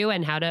yourself into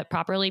and how to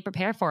properly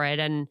prepare for it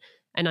and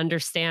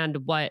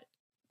understand what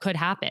could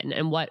happen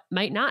and what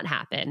might not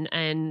happen.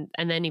 And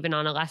then even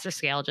on a lesser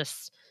scale,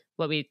 just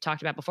what we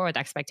talked about before with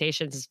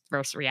expectations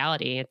versus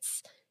reality.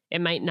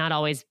 It might not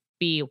always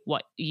be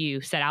what you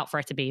set out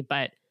for it to be,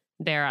 but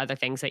there are other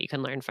things that you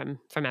can learn from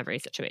every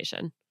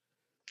situation.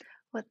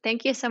 Well,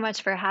 thank you so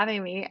much for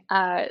having me.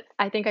 I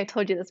think I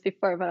told you this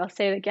before, but I'll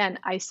say it again.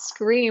 I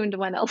screamed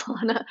when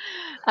Alana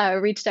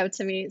reached out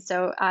to me.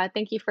 So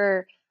thank you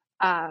for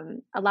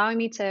allowing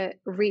me to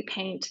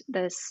repaint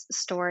this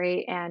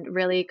story and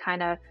really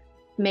kind of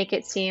make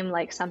it seem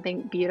like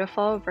something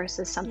beautiful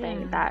versus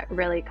something that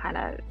really kind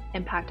of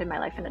impacted my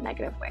life in a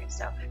negative way.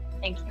 So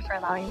thank you for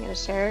allowing me to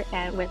share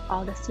and with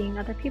all the Seeing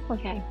Other People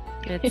gang.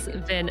 It's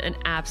been an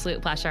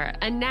absolute pleasure.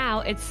 And now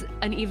it's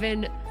an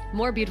even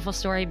more beautiful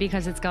story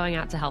because it's going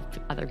out to help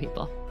other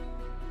people.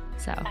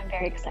 So I'm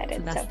very excited. It's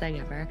the best thing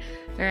ever.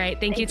 All right.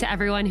 Thank you to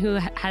everyone who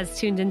has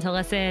tuned in to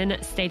listen.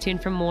 Stay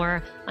tuned for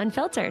more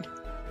Unfiltered.